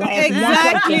Capricorn. Y'all gonna ask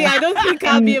exactly. I don't think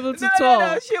I'll be able to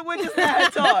talk. No, we'll just let her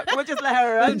talk. We'll just let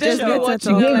her run. Just be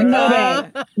watching. Just know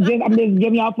that. I'm just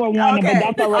giving y'all for warning, but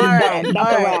that's already done.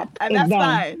 That's a wrap. And it's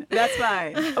done. That's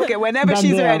fine. Okay, whenever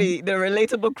she's ready, the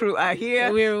Relatable crew are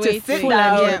here to sit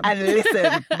down and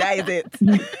listen. That is it.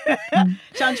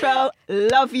 Shantrelle,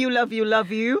 love you. Love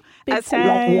y'all.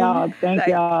 Thank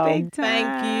y'all.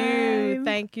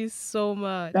 Thank you so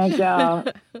much. Thank y'all.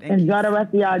 Enjoy the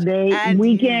rest of y'all day. And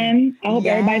weekend. I hope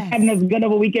everybody's having as good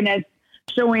of a weekend as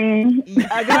Sherween.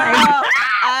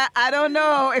 I don't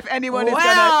know if anyone is gonna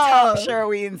top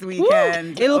Sherween's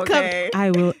weekend. It'll come. I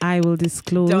will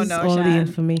disclose all the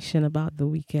information about the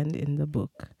weekend in the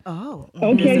book. Oh.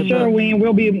 Okay, Sherween.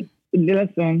 We'll be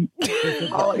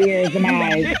all ears and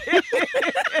eyes.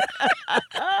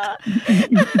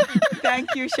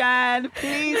 Thank you, Shan.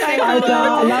 Please. Love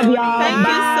y'all. Thank you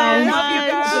Bye. so much.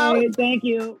 Love you, girl. Thank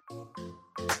you.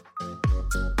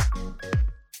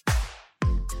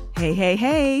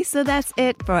 Hey, so that's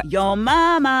it for Your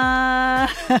Mama.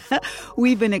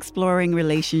 We've been exploring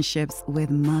relationships with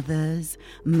mothers,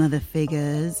 mother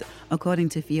figures, according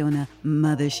to Fiona,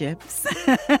 motherships.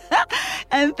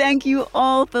 And thank you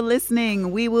all for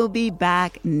listening. We will be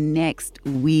back next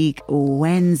week,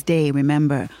 Wednesday.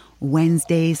 Remember,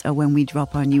 Wednesdays are when we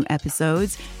drop our new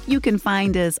episodes. You can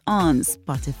find us on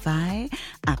Spotify,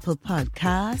 Apple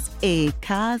Podcasts,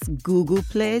 Acast, Google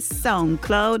Play,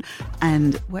 SoundCloud,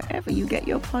 and wherever you get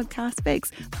your podcast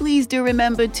fix. Please do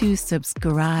remember to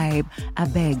subscribe. I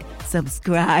beg,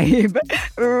 subscribe,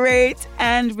 rate,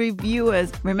 and review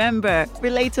us. Remember,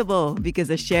 relatable,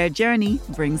 because a shared journey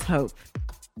brings hope.